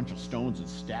up a bunch of stones and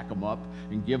stack them up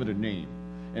and give it a name.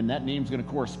 And that name's going to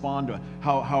correspond to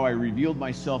how I revealed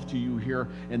myself to you here.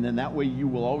 And then that way you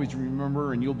will always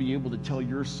remember, and you'll be able to tell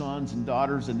your sons and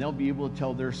daughters, and they'll be able to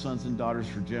tell their sons and daughters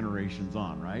for generations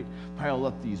on, right? Pile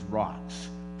up these rocks,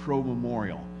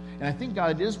 pro-memorial. And I think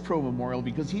God is pro-memorial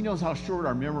because he knows how short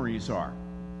our memories are,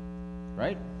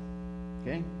 right?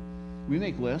 Okay? We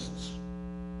make lists.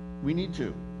 We need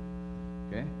to,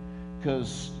 okay?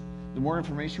 Because the more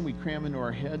information we cram into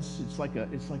our heads, it's like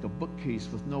a bookcase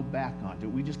with no back on it.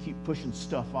 We just keep pushing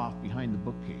stuff off behind the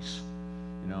bookcase,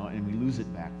 and we lose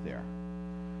it back there.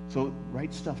 So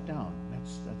write stuff down.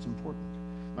 That's important.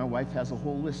 My wife has a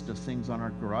whole list of things on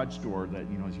our garage door that,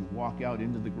 as you walk out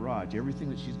into the garage, everything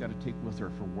that she's got to take with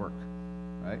her for work,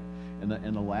 right?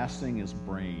 And the last thing is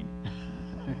brain.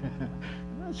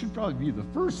 That should probably be the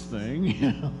first thing,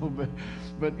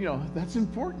 but that's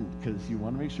important because you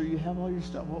want to make sure you have all your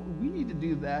stuff. Well, we need to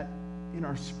do that in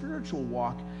our spiritual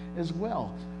walk as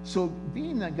well. So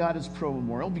being that God is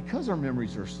pro-memorial, because our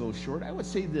memories are so short, I would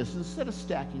say this: instead of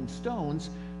stacking stones,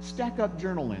 stack up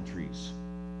journal entries.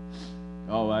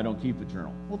 Oh, I don't keep a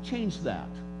journal. Well, change that.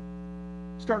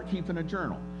 Start keeping a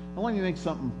journal. Now let me make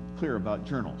something clear about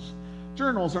journals.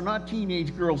 Journals are not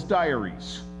teenage girls'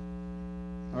 diaries.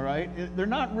 All right? They're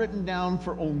not written down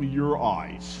for only your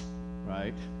eyes,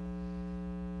 right?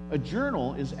 A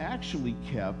journal is actually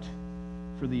kept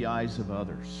for the eyes of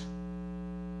others.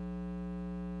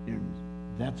 And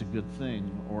that's a good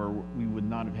thing, or we would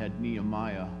not have had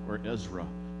Nehemiah or Ezra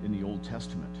in the Old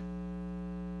Testament.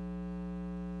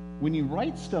 When you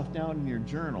write stuff down in your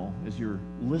journal as you're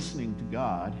listening to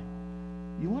God,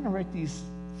 you want to write these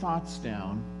thoughts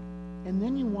down, and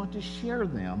then you want to share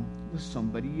them with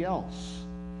somebody else.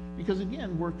 Because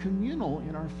again, we're communal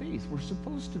in our faith. We're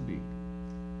supposed to be.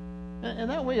 And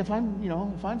that way, if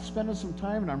I'm spending some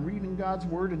time and I'm reading God's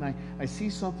Word and I see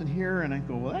something here and I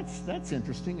go, well, that's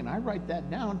interesting, and I write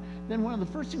that down, then one of the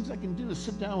first things I can do is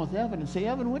sit down with Evan and say,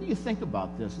 Evan, what do you think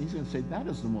about this? And he's going to say, that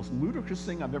is the most ludicrous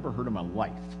thing I've ever heard in my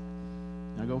life.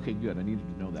 And I go, okay, good. I needed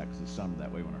to know that because it sounded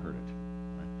that way when I heard it.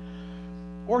 Right?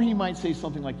 Or he might say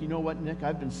something like, you know what, Nick,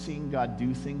 I've been seeing God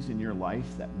do things in your life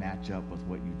that match up with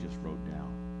what you just wrote down.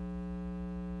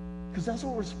 Because that's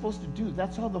what we're supposed to do.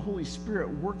 That's how the Holy Spirit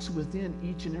works within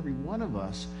each and every one of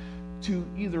us to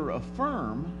either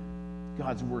affirm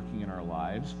God's working in our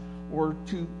lives or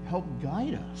to help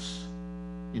guide us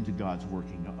into God's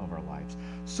working of our lives.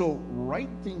 So write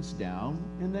things down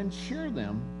and then share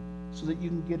them so that you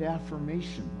can get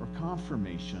affirmation or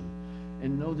confirmation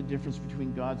and know the difference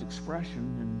between God's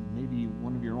expression and maybe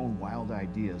one of your own wild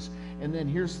ideas. And then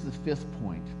here's the 5th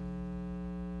point.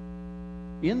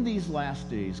 In these last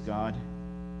days, God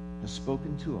has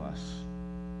spoken to us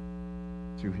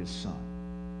through his Son.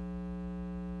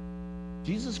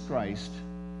 Jesus Christ,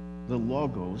 the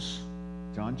Logos,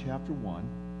 John chapter 1,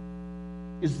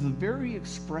 is the very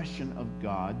expression of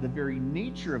God, the very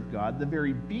nature of God, the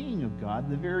very being of God,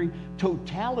 the very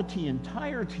totality,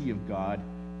 entirety of God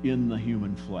in the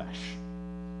human flesh.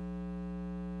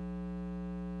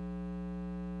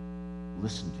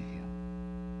 Listen to him.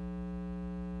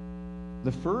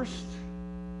 The first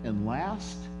and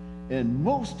last and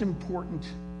most important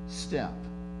step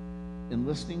in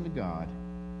listening to God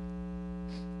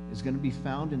is going to be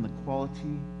found in the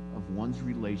quality of one's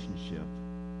relationship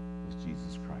with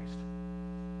Jesus Christ.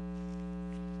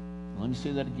 Now, let me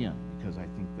say that again because I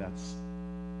think that's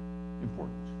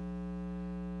important.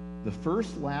 The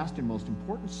first, last, and most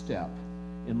important step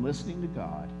in listening to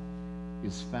God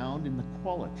is found in the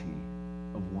quality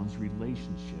of one's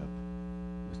relationship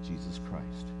with Jesus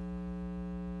Christ.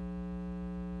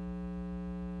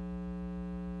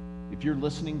 If you're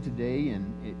listening today and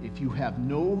if you have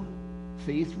no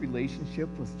faith relationship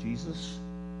with Jesus,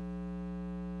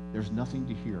 there's nothing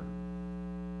to hear.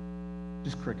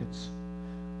 Just crickets.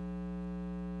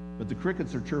 But the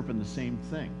crickets are chirping the same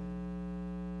thing.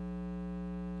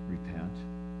 Repent.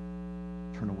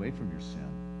 Turn away from your sin.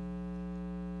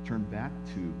 Turn back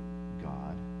to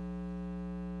God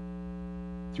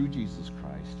through Jesus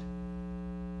Christ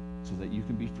so that you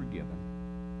can be forgiven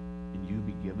and you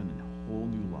be given a whole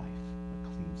new life, a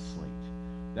clean slate.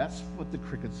 That's what the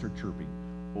crickets are chirping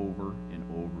over and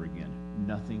over again.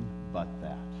 Nothing but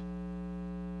that.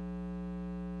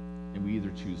 And we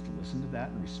either choose to listen to that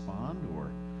and respond or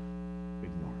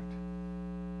ignore it.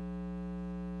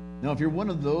 Now, if you're one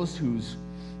of those who's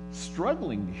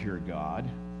struggling to hear God,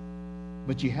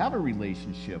 but you have a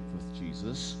relationship with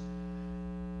Jesus,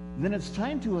 then it's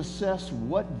time to assess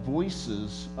what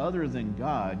voices other than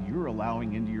God you're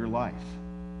allowing into your life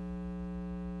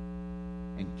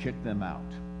and kick them out.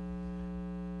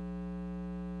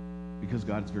 Because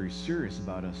God's very serious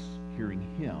about us hearing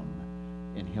Him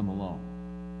and Him alone.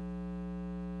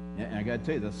 And I got to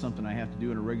tell you, that's something I have to do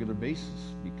on a regular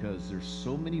basis because there's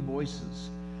so many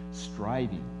voices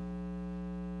striving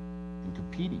and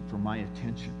competing for my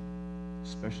attention,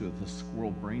 especially with the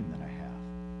squirrel brain that I have.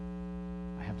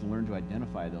 I have to learn to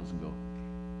identify those and go,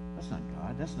 that's not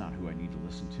God. That's not who I need to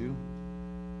listen to.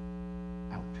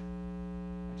 Out.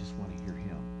 I just want to hear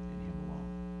Him and Him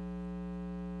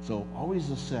alone. So always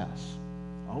assess.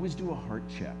 Always do a heart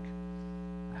check.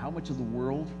 How much of the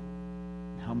world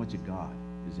and how much of God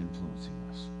is influencing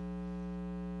us.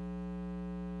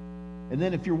 And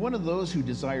then if you're one of those who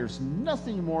desires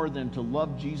nothing more than to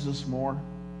love Jesus more,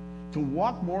 to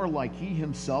walk more like He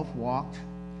Himself walked,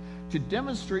 to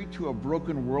demonstrate to a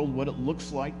broken world what it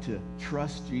looks like to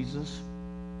trust Jesus,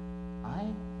 I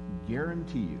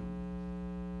guarantee you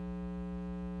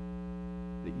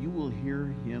that you will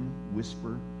hear Him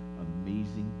whisper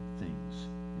amazing things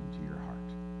into your heart.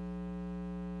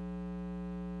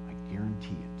 I guarantee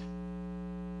it.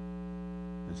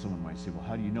 And someone might say, well,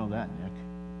 how do you know that, Nick?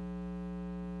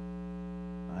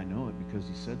 I know it because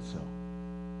He said so.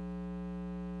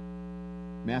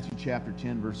 Matthew chapter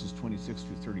 10, verses 26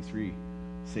 through 33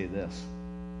 say this.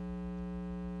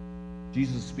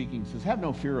 Jesus speaking says, have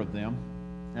no fear of them.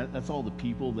 That's all the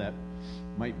people that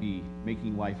might be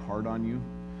making life hard on you,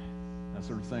 that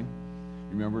sort of thing.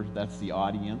 Remember, that's the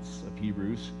audience of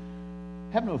Hebrews.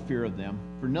 Have no fear of them,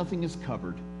 for nothing is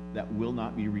covered that will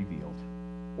not be revealed,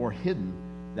 or hidden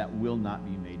that will not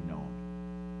be made known.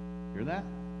 Hear that?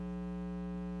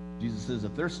 Jesus says,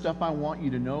 if there's stuff I want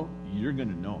you to know, you're going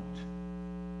to know it.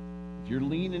 If you're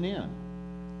leaning in,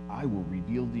 I will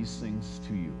reveal these things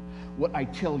to you. What I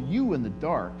tell you in the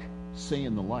dark, say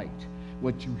in the light.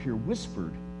 What you hear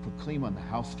whispered, proclaim on the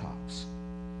housetops.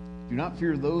 Do not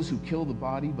fear those who kill the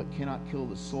body but cannot kill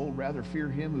the soul. Rather fear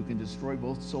Him who can destroy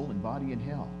both soul and body in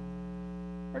hell.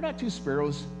 Are not 2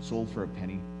 sparrows sold for a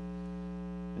penny?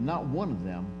 And not one of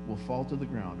them will fall to the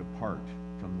ground apart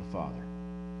from the Father.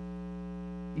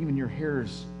 Even your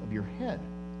hairs of your head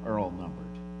are all numbered.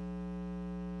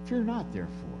 Fear not,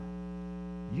 therefore.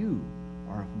 You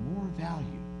are of more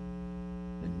value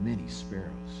than many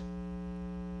sparrows.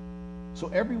 So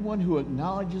everyone who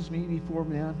acknowledges me before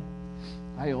man,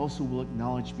 I also will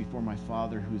acknowledge before my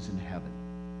Father who's in heaven.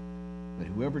 But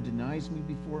whoever denies me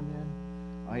before men,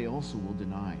 I also will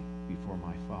deny before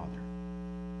my Father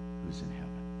who's in heaven.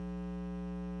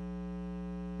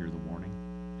 Hear the warning?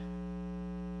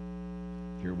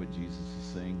 Hear what Jesus is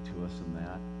saying to us in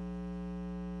that?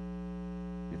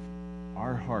 If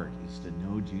our heart is to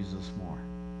know Jesus more,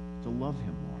 to love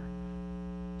Him more,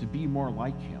 to be more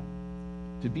like Him,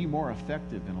 to be more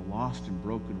effective in a lost and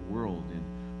broken world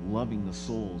in loving the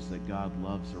souls that God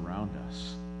loves around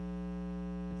us,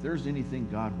 if there's anything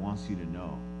God wants you to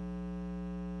know,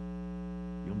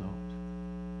 you'll know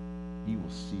it. He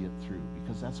will see it through,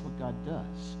 because that's what God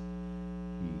does.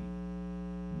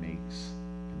 He makes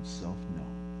Himself known.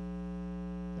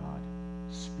 God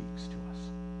speaks to us.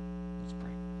 Let's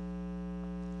pray.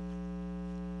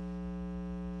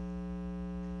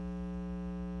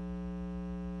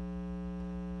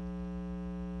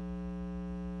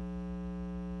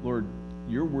 Lord,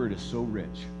 your word is so rich.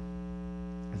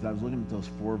 As I was looking at those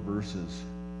 4 verses,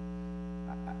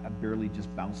 I barely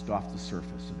just bounced off the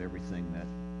surface of everything that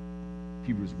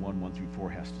Hebrews 1 through 4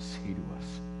 has to say to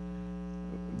us.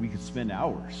 We could spend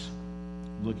hours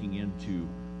looking into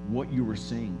what you were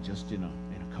saying just in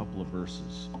a couple of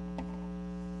verses.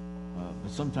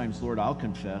 But sometimes, Lord, I'll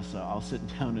confess, I'll sit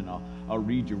down and I'll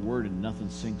read your word and nothing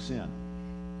sinks in.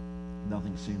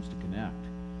 Nothing seems to connect.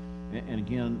 And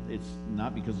again, it's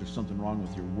not because there's something wrong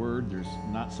with your word. There's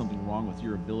not something wrong with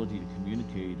your ability to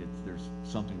communicate. There's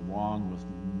something wrong with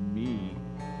me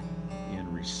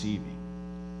in receiving.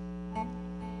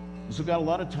 And so, God, a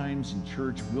lot of times in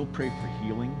church, we'll pray for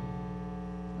healing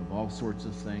of all sorts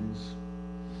of things,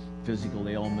 physical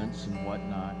ailments and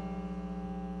whatnot.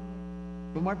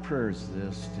 But my prayer is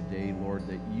this today, Lord,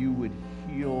 that you would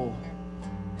heal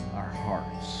our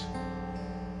hearts.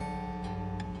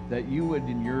 That you would,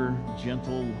 in your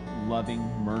gentle, loving,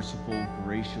 merciful,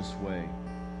 gracious way,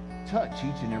 touch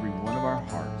each and every one of our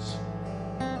hearts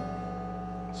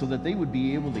so that they would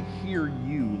be able to hear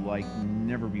you like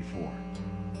never before.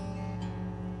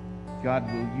 God,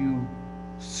 will you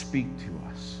speak to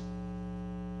us?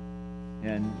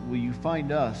 And will you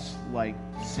find us like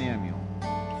Samuel,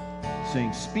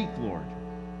 saying, "Speak, Lord,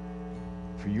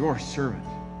 for your servant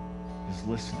is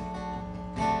listening."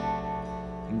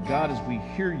 And God, as we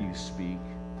hear you speak,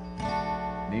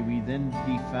 may we then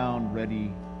be found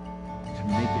ready to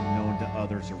make it known to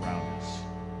others around us.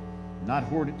 Not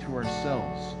hoard it to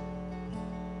ourselves,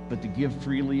 but to give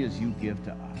freely as you give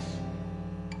to us.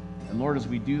 And Lord, as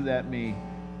we do that, may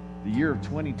the year of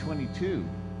 2022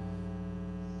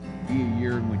 be a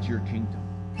year in which your kingdom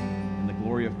and the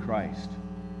glory of Christ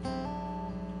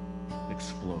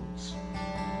explodes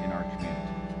in our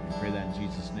community. We pray that in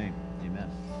Jesus' name. Amen.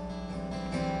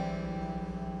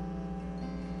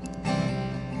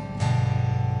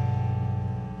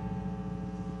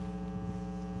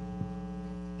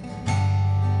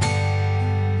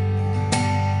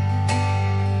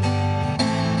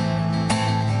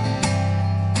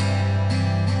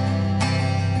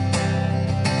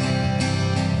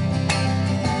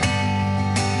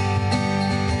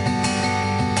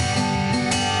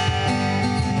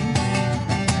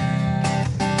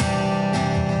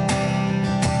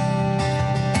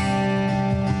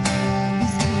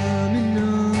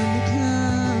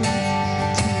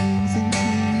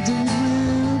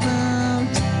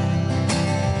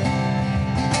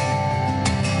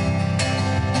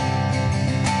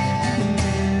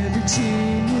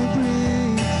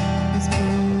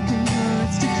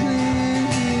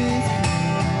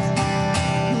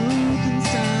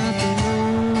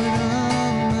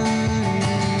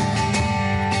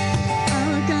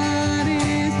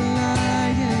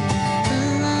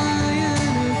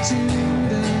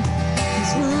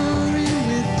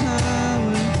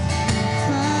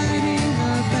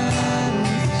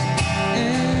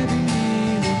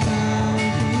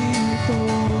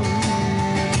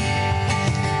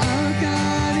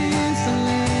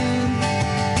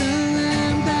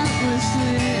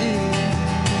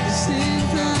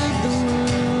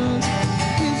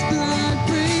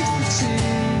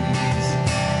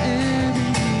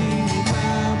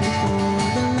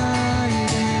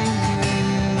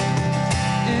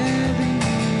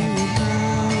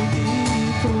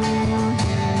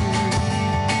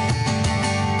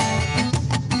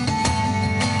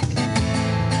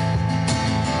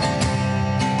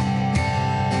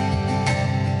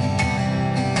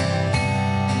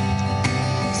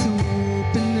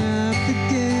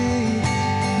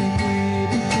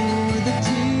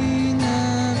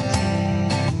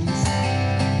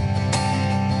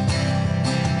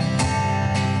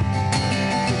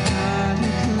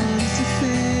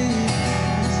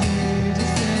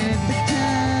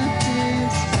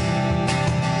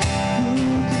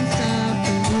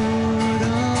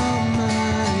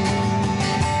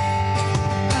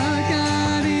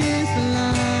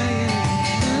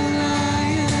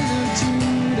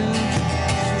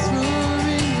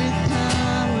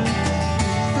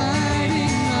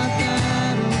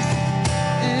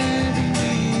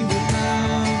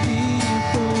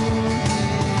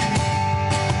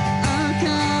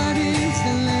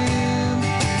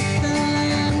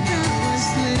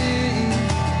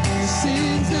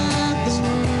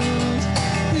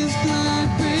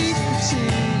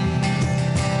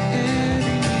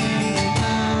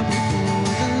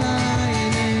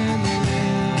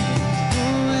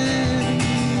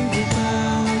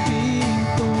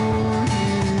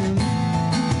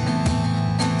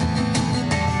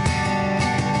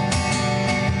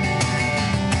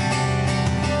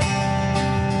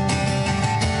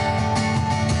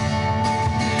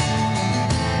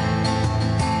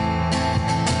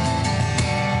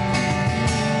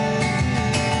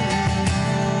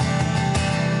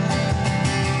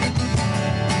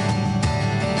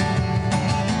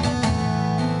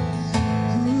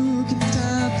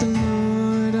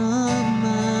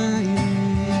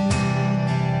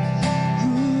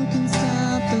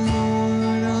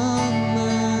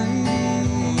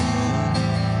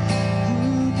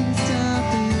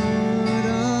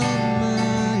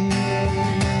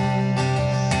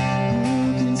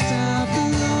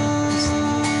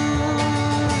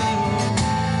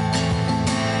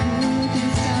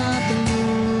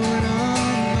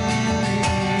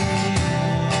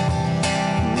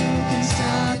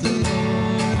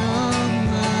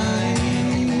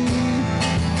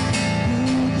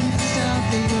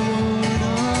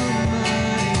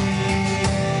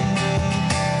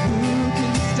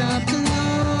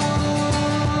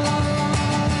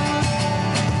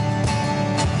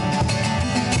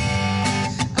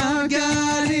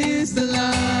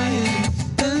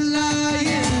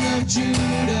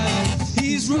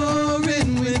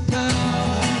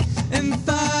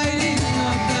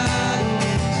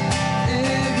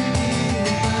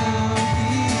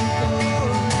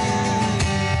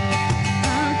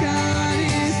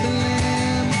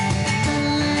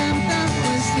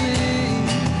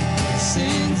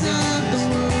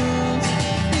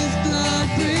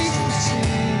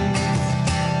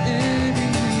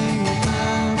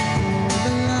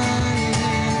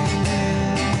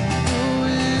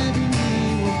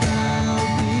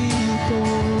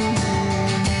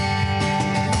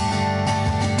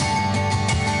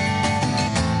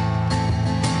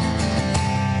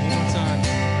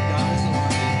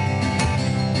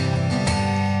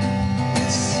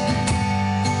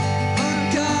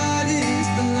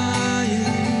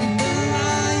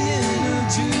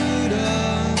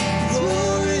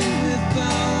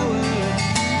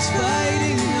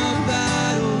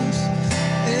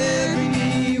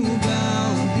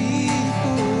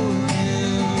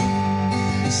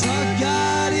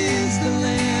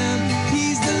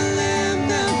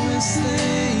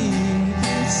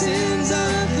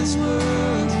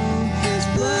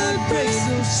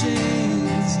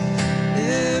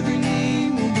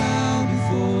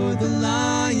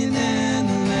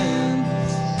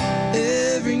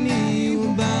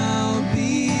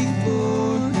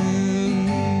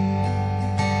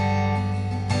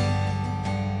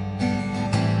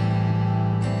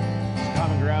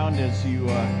 as you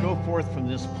go forth from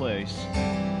this place,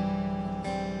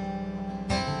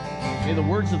 may the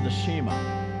words of the Shema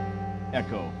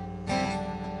echo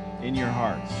in your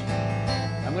hearts.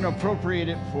 I'm going to appropriate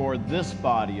it for this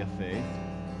body of faith,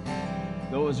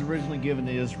 though it was originally given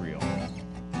to Israel.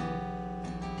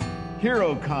 Hear,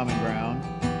 O common ground,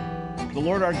 the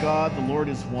Lord our God, the Lord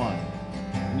is one.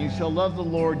 And you shall love the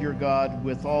Lord your God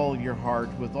with all of your heart,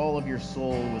 with all of your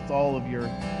soul, with all of your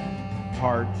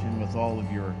heart, and with all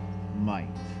of your might.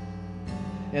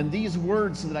 And these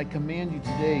words that I command you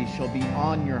today shall be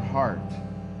on your heart.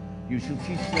 You shall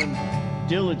teach them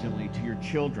diligently to your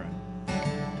children,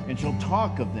 and shall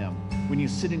talk of them when you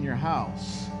sit in your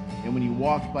house, and when you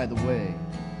walk by the way,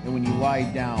 and when you lie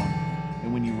down,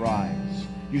 and when you rise.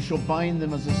 You shall bind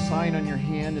them as a sign on your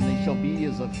hand, and they shall be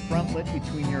as a frontlet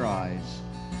between your eyes.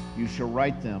 You shall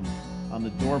write them on the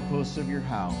doorposts of your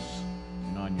house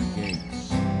and on your gates.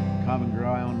 Common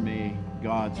ground, may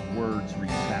God's words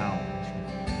resound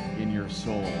in your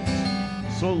souls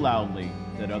so loudly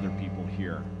that other people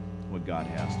hear what God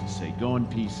has to say. Go in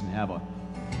peace and have a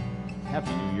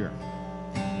happy new year.